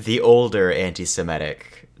know, the older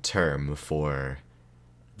anti-Semitic term for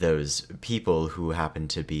those people who happen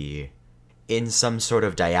to be in some sort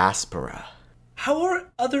of diaspora. How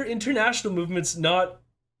are other international movements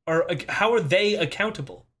how are they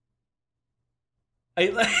accountable? They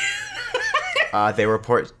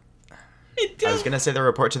report... I was going to say they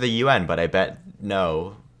report to the UN, but I bet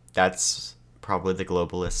no. That's probably the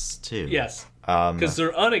globalists too. Yes, because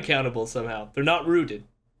they're unaccountable somehow. They're not rooted.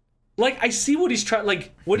 Like, I see what he's trying,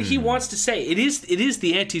 like, what he wants to say. It is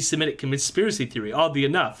the anti-Semitic conspiracy theory, oddly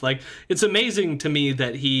enough. Like, it's amazing to me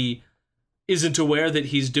that he isn't aware that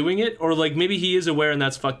he's doing it, or, like, maybe he is aware and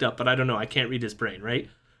that's fucked up, but I don't know. I can't read his brain, right?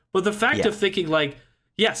 But the fact of thinking, like,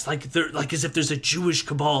 yes, like, as if there's a Jewish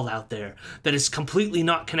cabal out there that is completely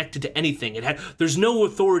not connected to anything. There's no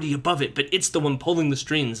authority above it, but it's the one pulling the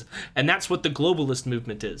strings, and that's what the globalist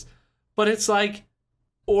movement is. But it's like,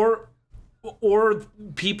 or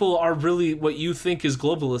people are really, what you think is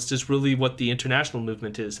globalist is really what the international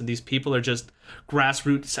movement is, and these people are just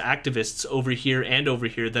grassroots activists over here and over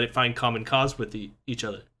here that find common cause with each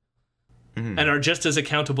other, and are just as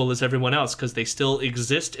accountable as everyone else because they still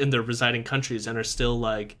exist in their residing countries and are still,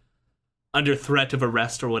 like, under threat of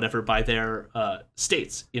arrest or whatever by their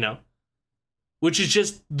states, you know, which is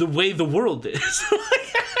just the way the world is.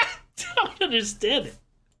 I don't understand it.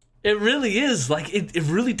 It really is, like, it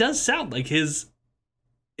really does sound like his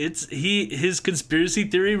conspiracy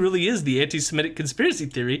theory really is the anti-Semitic conspiracy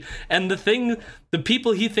theory, and the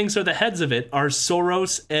people he thinks are the heads of it are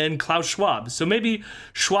Soros and Klaus Schwab. So maybe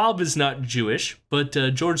Schwab is not Jewish, but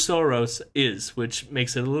George Soros is, which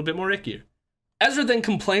makes it a little bit more ickier. Ezra then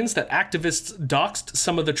complains that activists doxed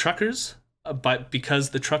some of the truckers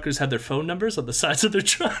because the truckers had their phone numbers on the sides of their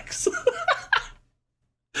trucks.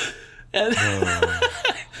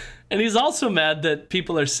 And he's also mad that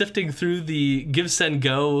people are sifting through the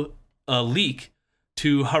GiveSendGo leak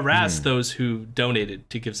to harass those who donated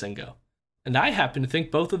to GiveSendGo. And I happen to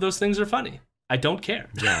think both of those things are funny. I don't care.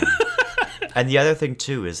 Yeah. And the other thing,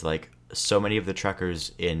 too, is, like, so many of the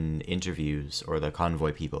truckers in interviews, or the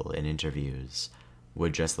convoy people in interviews,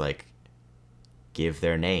 would just, like, give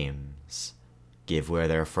their names, give where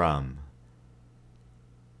they're from.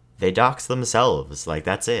 They dox themselves. Like,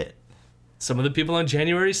 that's it. Some of the people on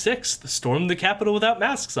January 6th stormed the Capitol without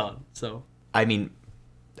masks on, so... I mean,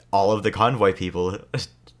 all of the convoy people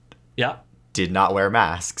did not wear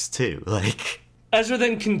masks, too. Like, Ezra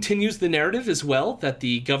then continues the narrative as well, that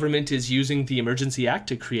the government is using the Emergency Act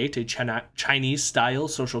to create a Chinese-style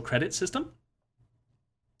social credit system.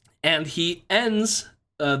 And he ends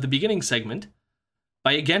the beginning segment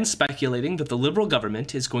by again speculating that the Liberal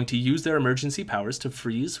government is going to use their emergency powers to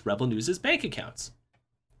freeze Rebel News' bank accounts.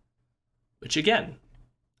 Which, again,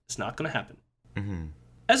 is not going to happen. Mm-hmm.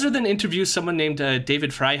 Ezra then interviews someone named David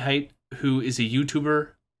Freiheit, who is a YouTuber.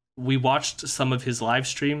 We watched some of his live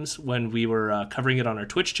streams when we were covering it on our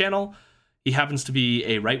Twitch channel. He happens to be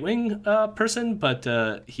a right-wing person, but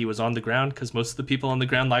he was on the ground because most of the people on the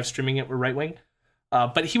ground live streaming it were right-wing.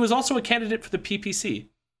 But he was also a candidate for the PPC.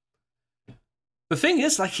 The thing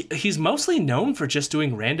is, like, he's mostly known for just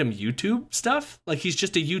doing random YouTube stuff. Like, he's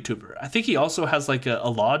just a YouTuber. I think he also has, like, a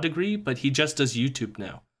law degree, but he just does YouTube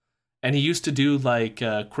now. And he used to do, like,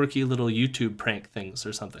 quirky little YouTube prank things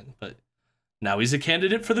or something. But now he's a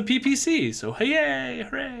candidate for the PPC, so yay,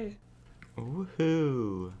 hooray.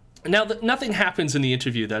 Woohoo. Now, nothing happens in the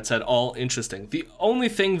interview that's at all interesting. The only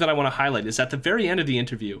thing that I want to highlight is at the very end of the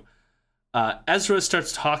interview, Ezra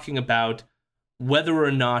starts talking about whether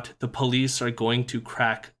or not the police are going to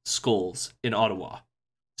crack skulls in Ottawa.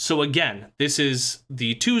 So again, this is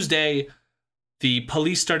the Tuesday. The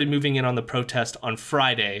police started moving in on the protest on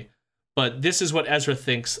Friday, but this is what Ezra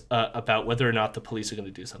thinks about whether or not the police are going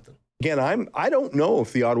to do something. Again, I don't know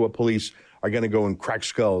if the Ottawa police are going to go and crack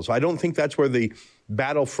skulls. I don't think that's where the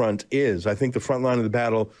battlefront is. I think the front line of the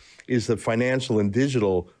battle is the financial and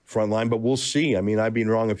digital front line, but we'll see. I mean, I've been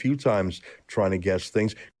wrong a few times trying to guess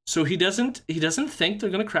things. So he doesn't think they're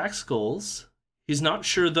going to crack skulls. He's not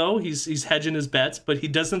sure, though. He's hedging his bets, but he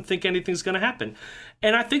doesn't think anything's going to happen.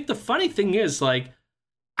 And I think the funny thing is, like,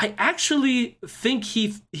 I actually think he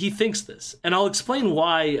thinks this, and I'll explain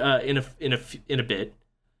why in a bit.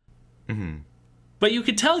 Mm-hmm. But you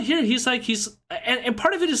could tell here and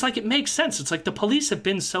part of it is, like, it makes sense. It's like the police have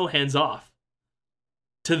been so hands off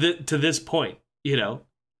to this point, you know.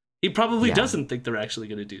 He probably doesn't think they're actually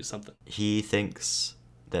going to do something. He thinks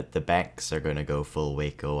that the banks are going to go full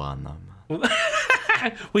Waco on them.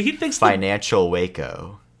 Well, he thinks financial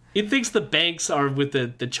Waco. He thinks the banks are with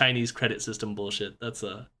the Chinese credit system bullshit. That's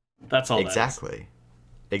all. Exactly.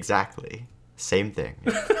 Exactly. Same thing.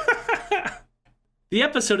 The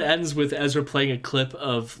episode ends with Ezra playing a clip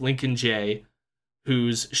of Lincoln Jay,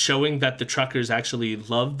 who's showing that the truckers actually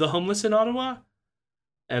love the homeless in Ottawa,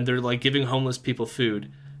 and they're, like, giving homeless people food.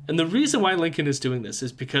 And the reason why Lincoln is doing this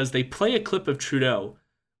is because they play a clip of Trudeau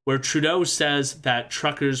where Trudeau says that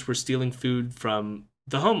truckers were stealing food from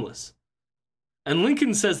the homeless. And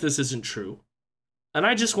Lincoln says this isn't true. And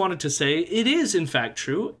I just wanted to say it is, in fact,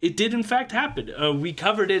 true. It did, in fact, happen. We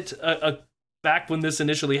covered it back when this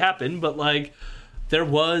initially happened, but, like, there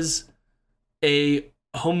was a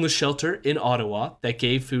homeless shelter in Ottawa that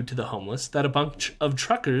gave food to the homeless that a bunch of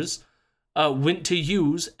truckers went to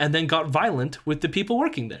use and then got violent with the people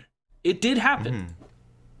working there. It did happen.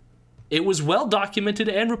 It was well documented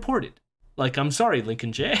and reported. Like, I'm sorry,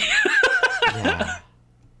 Lincoln J. Yeah.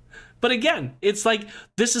 But again, it's like,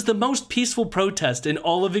 this is the most peaceful protest in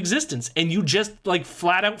all of existence, and you just, like,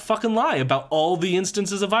 flat out fucking lie about all the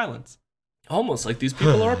instances of violence. Almost like these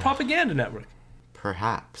people are a propaganda network.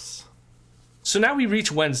 Perhaps. So now we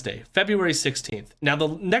reach Wednesday, February 16th. Now, the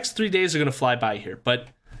next 3 days are going to fly by here, but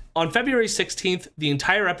on February 16th, the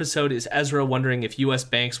entire episode is Ezra wondering if U.S.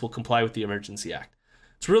 banks will comply with the Emergency Act.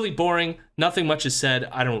 It's really boring. Nothing much is said.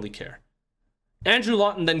 I don't really care. Andrew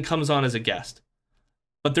Lawton then comes on as a guest,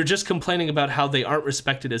 but they're just complaining about how they aren't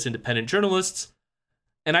respected as independent journalists,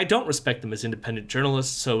 and I don't respect them as independent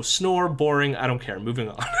journalists, so snore, boring, I don't care. Moving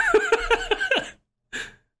on.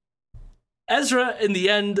 Ezra, in the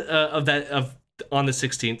end on the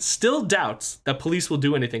 16th, still doubts that police will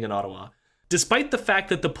do anything in Ottawa, despite the fact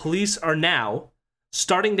that the police are now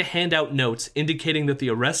starting to hand out notes indicating that the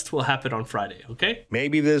arrests will happen on Friday, okay?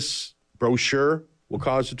 Maybe this brochure will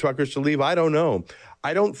cause the truckers to leave. I don't know.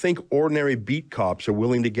 I don't think ordinary beat cops are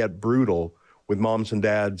willing to get brutal with moms and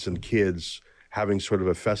dads and kids having sort of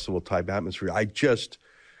a festival type atmosphere. I just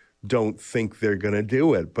don't think they're going to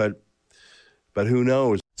do it, but who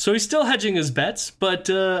knows? So he's still hedging his bets, but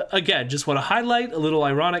again, just want to highlight, a little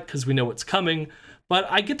ironic because we know what's coming, but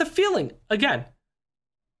I get the feeling, again,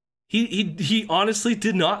 he honestly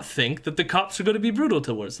did not think that the cops are going to be brutal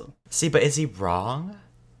towards them. See, but is he wrong?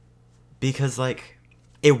 Because, like,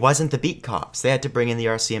 it wasn't the beat cops. They had to bring in the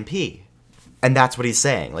RCMP. And that's what he's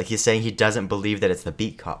saying. Like, he's saying he doesn't believe that it's the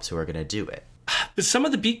beat cops who are going to do it. But some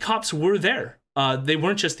of the beat cops were there. They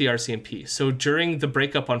weren't just the RCMP. So during the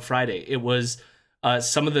breakup on Friday, it was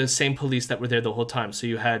some of the same police that were there the whole time. So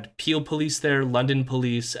you had Peel police there, London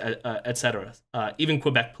police, etc. Even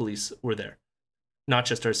Quebec police were there, not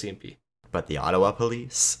just RCMP. But the Ottawa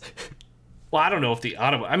police? Well, I don't know if the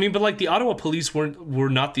Ottawa police were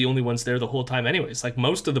not the only ones there the whole time anyways. Like,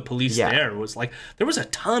 most of the police there was like, there was a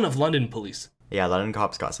ton of London police. Yeah, London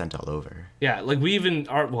cops got sent all over. Yeah, like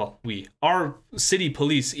our city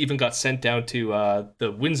police even got sent down to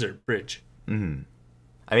the Windsor Bridge. Mm-hmm.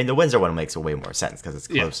 I mean, the Windsor one makes way more sense because it's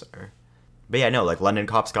closer. Yeah. But yeah, no, like, London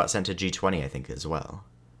cops got sent to G20, I think, as well.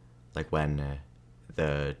 Like, when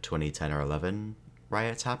the 2010 or 11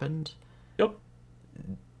 riots happened. Yep.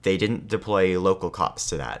 They didn't deploy local cops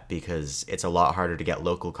to that because it's a lot harder to get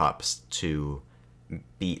local cops to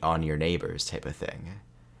beat on your neighbors type of thing.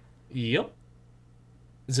 Yep.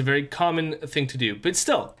 It's a very common thing to do. But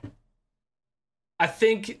still, I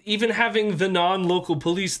think even having the non-local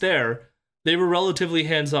police there, they were relatively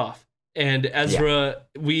hands-off. And Ezra,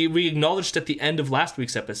 we acknowledged at the end of last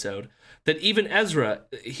week's episode that even Ezra,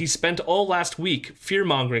 he spent all last week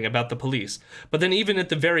fear-mongering about the police. But then even at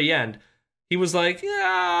the very end, he was like,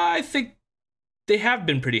 yeah, I think they have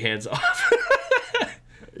been pretty hands-off.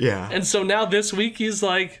 Yeah. And so now this week, he's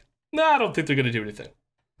like, no, I don't think they're going to do anything.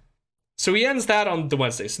 So he ends that on the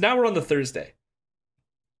Wednesday. So now we're on the Thursday.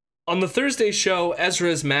 On the Thursday show,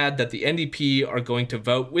 Ezra is mad that the NDP are going to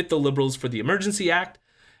vote with the Liberals for the Emergency Act,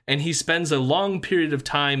 and he spends a long period of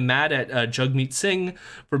time mad at Jagmeet Singh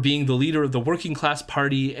for being the leader of the working class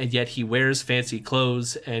party, and yet he wears fancy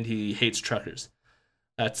clothes and he hates truckers.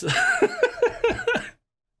 That's... so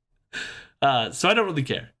I don't really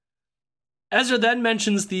care. Ezra then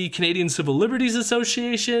mentions the Canadian Civil Liberties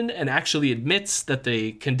Association and actually admits that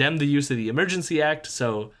they condemn the use of the Emergency Act,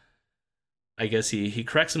 so I guess he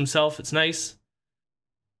corrects himself. It's nice.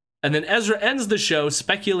 And then Ezra ends the show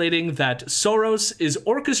speculating that Soros is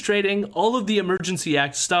orchestrating all of the Emergency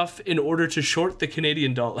Act stuff in order to short the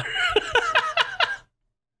Canadian dollar.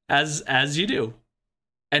 As you do.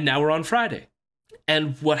 And now we're on Friday.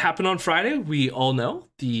 And what happened on Friday, we all know.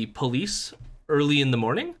 The police, early in the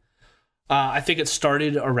morning, I think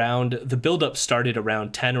the buildup started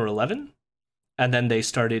around 10 or 11, and then they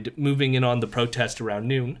started moving in on the protest around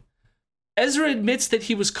noon. Ezra admits that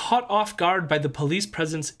he was caught off guard by the police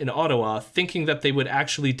presence in Ottawa, thinking that they would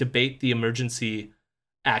actually debate the Emergency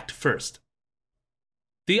Act first.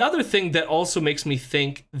 The other thing that also makes me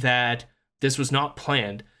think that this was not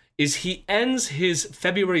planned is he ends his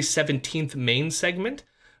February 17th main segment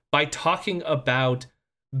by talking about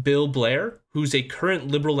Bill Blair, who's a current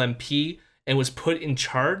Liberal MP and was put in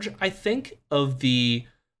charge, I think, of the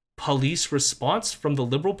police response from the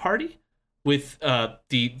Liberal Party with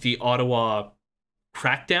the Ottawa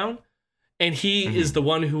crackdown. And he is the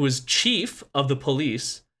one who was chief of the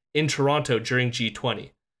police in Toronto during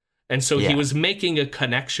G20. And so he was making a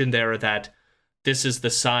connection there that this is the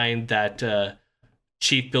sign that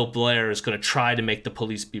Chief Bill Blair is going to try to make the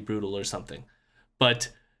police be brutal or something. But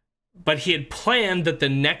he had planned that the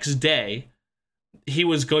next day he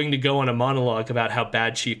was going to go on a monologue about how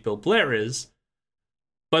bad Chief Bill Blair is.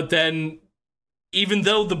 But then, even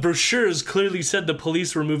though the brochures clearly said the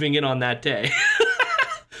police were moving in on that day.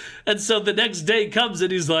 And so the next day comes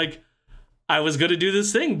and he's like, I was going to do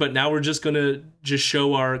this thing, but now we're just going to just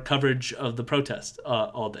show our coverage of the protest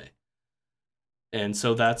all day. And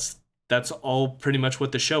so that's all pretty much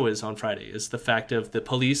what the show is on Friday, is the fact of the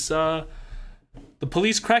police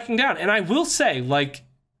cracking down. And I will say, like,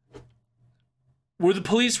 were the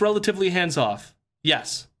police relatively hands-off?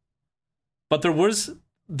 Yes. But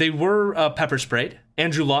they were pepper sprayed.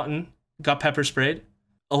 Andrew Lawton got pepper sprayed.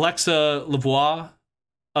 Alexa Lavoie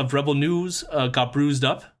of Rebel News got bruised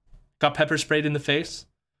up, got pepper sprayed in the face.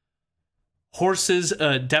 Horses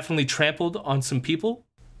definitely trampled on some people.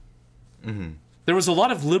 Mm-hmm. There was a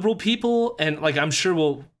lot of liberal people, and like I'm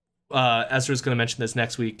sure Ezra's going to mention this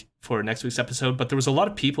next week for next week's episode, but there was a lot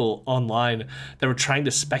of people online that were trying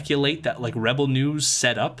to speculate that like Rebel News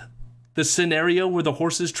set up the scenario where the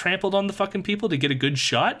horses trampled on the fucking people to get a good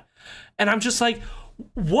shot. And I'm just like,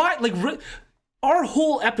 what? Like, our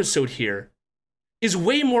whole episode here is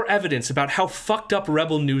way more evidence about how fucked up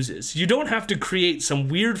Rebel News is. You don't have to create some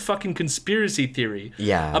weird fucking conspiracy theory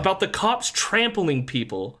about the cops trampling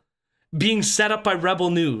people being set up by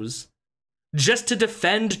Rebel News just to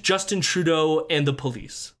defend Justin Trudeau and the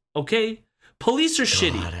police. Okay? Police are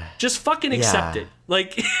shitty. Just fucking accept it.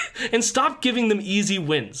 Like, and stop giving them easy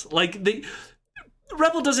wins. Like,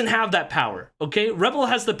 Rebel doesn't have that power. Okay? Rebel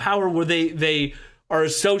has the power where they are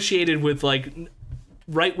associated with like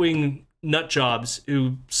right-wing nut jobs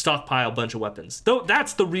who stockpile a bunch of weapons. Though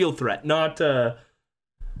that's the real threat, not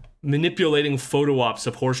manipulating photo ops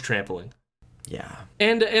of horse trampling. Yeah.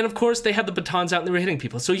 And of course they had the batons out and they were hitting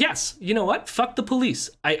people. So yes, you know what? Fuck the police.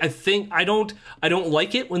 I think I don't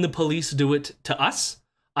like it when the police do it to us.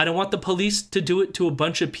 I don't want the police to do it to a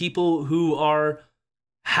bunch of people who are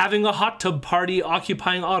having a hot tub party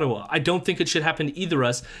occupying Ottawa. I don't think it should happen to either of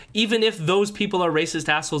us, even if those people are racist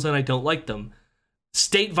assholes and I don't like them.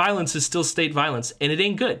 State violence is still state violence, and it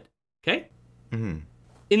ain't good, okay? Mm-hmm.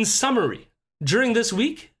 In summary, during this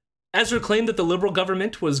week, Ezra claimed that the Liberal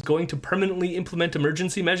government was going to permanently implement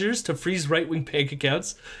emergency measures to freeze right-wing bank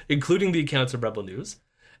accounts, including the accounts of Rebel News,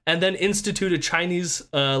 and then institute a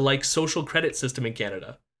Chinese-like social credit system in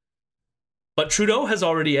Canada. But Trudeau has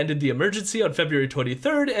already ended the emergency on February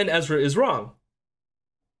 23rd, and Ezra is wrong.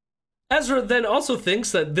 Ezra then also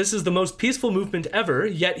thinks that this is the most peaceful movement ever,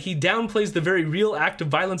 yet he downplays the very real act of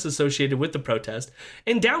violence associated with the protest,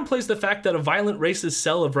 and downplays the fact that a violent racist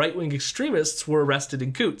cell of right-wing extremists were arrested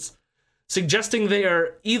in Coutts, suggesting they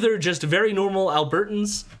are either just very normal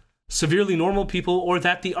Albertans, severely normal people, or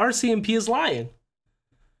that the RCMP is lying.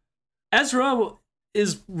 Ezra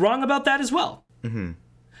is wrong about that as well. Mm-hmm.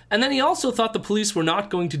 And then he also thought the police were not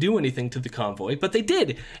going to do anything to the convoy, but they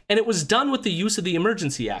did, and it was done with the use of the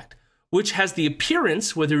Emergency Act, which has the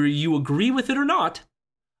appearance, whether you agree with it or not,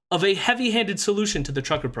 of a heavy-handed solution to the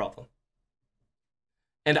trucker problem.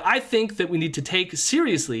 And I think that we need to take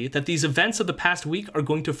seriously that these events of the past week are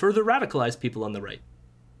going to further radicalize people on the right.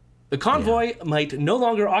 The convoy might no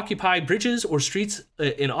longer occupy bridges or streets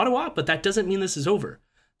in Ottawa, but that doesn't mean this is over.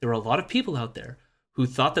 There are a lot of people out there who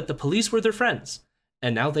thought that the police were their friends,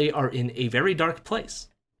 and now they are in a very dark place.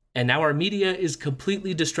 And now our media is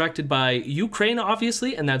completely distracted by Ukraine,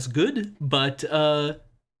 obviously, and that's good, but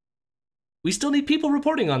we still need people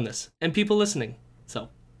reporting on this and people listening. So,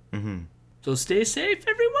 So stay safe,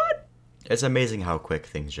 everyone. It's amazing how quick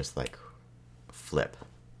things just, like, flip.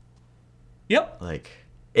 Yep. Like,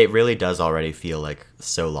 it really does already feel like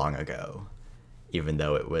so long ago, even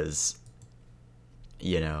though it was,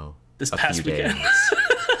 you know, this a past few weekend. days.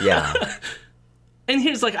 Yeah. And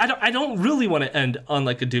here's like, I don't really want to end on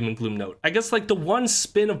like a doom and gloom note. I guess like the one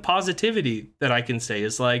spin of positivity that I can say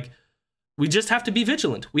is like, we just have to be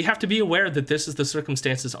vigilant. We have to be aware that this is the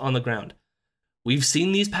circumstances on the ground. We've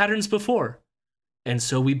seen these patterns before. And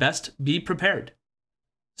so we best be prepared.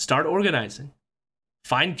 Start organizing.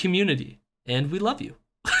 Find community. And we love you.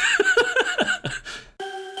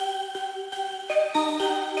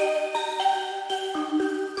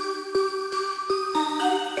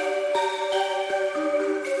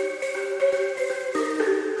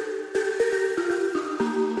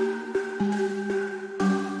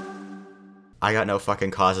 I got no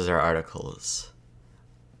fucking causes or articles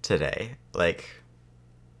today. Like,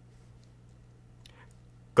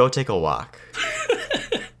 go take a walk.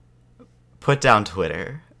 Put down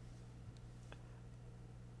Twitter.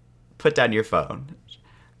 Put down your phone.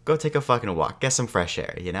 Go take a fucking walk. Get some fresh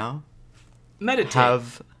air, you know? Meditate.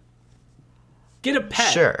 Get a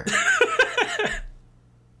pet. Sure.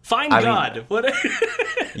 Find God. What?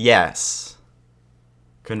 Yes.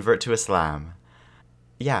 Convert to Islam.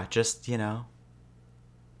 Yeah, just, you know,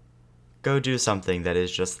 go do something that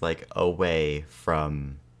is just, like, away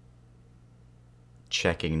from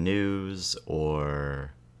checking news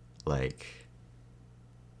or, like,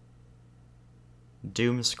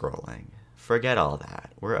 doom scrolling. Forget all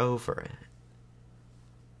that. We're over it.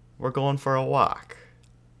 We're going for a walk.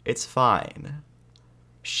 It's fine.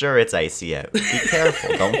 Sure, it's icy out. Be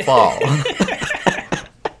careful, don't fall.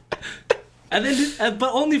 And then,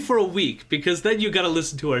 but only for a week, because then you gotta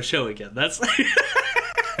listen to our show again. That's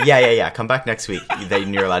Yeah. Come back next week.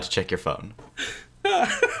 Then you're allowed to check your phone.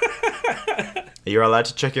 You're allowed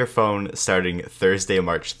to check your phone starting Thursday,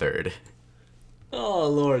 March 3rd. Oh,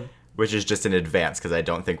 Lord. Which is just in advance, because I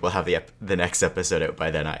don't think we'll have the next episode out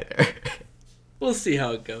by then either. We'll see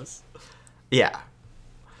how it goes. Yeah.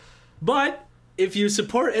 But if you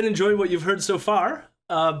support and enjoy what you've heard so far,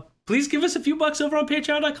 please give us a few bucks over on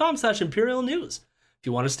patreon.com/Imperial News. If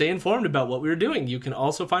you want to stay informed about what we're doing, you can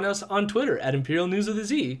also find us on Twitter at Imperial News with a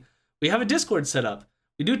Z. We have a Discord set up.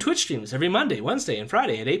 We do Twitch streams every Monday, Wednesday, and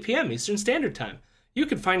Friday at 8 p.m. Eastern Standard Time. You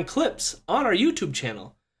can find clips on our YouTube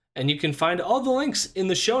channel, and you can find all the links in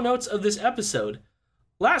the show notes of this episode.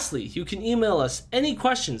 Lastly, you can email us any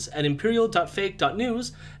questions at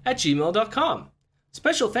imperial.fake.news@gmail.com.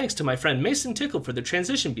 Special thanks to my friend Mason Tickle for the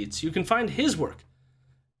transition beats. You can find his work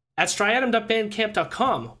at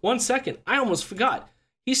striatum.bandcamp.com. 1 second, I almost forgot.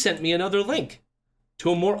 He sent me another link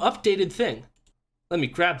to a more updated thing. Let me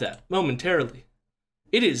grab that momentarily.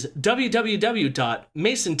 It is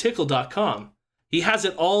www.masontickle.com. He has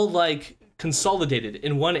it all like consolidated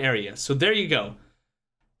in one area. So there you go.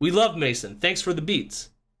 We love Mason. Thanks for the beats.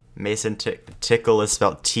 Mason Tickle is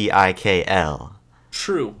spelled Tikl.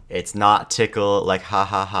 True. It's not tickle like ha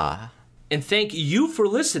ha ha. And thank you for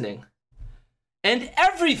listening. And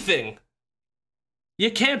everything.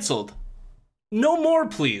 You canceled. No more,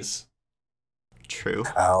 please. True.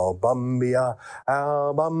 Albumbia,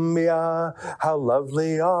 Albumbia, how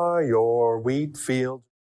lovely are your wheat fields.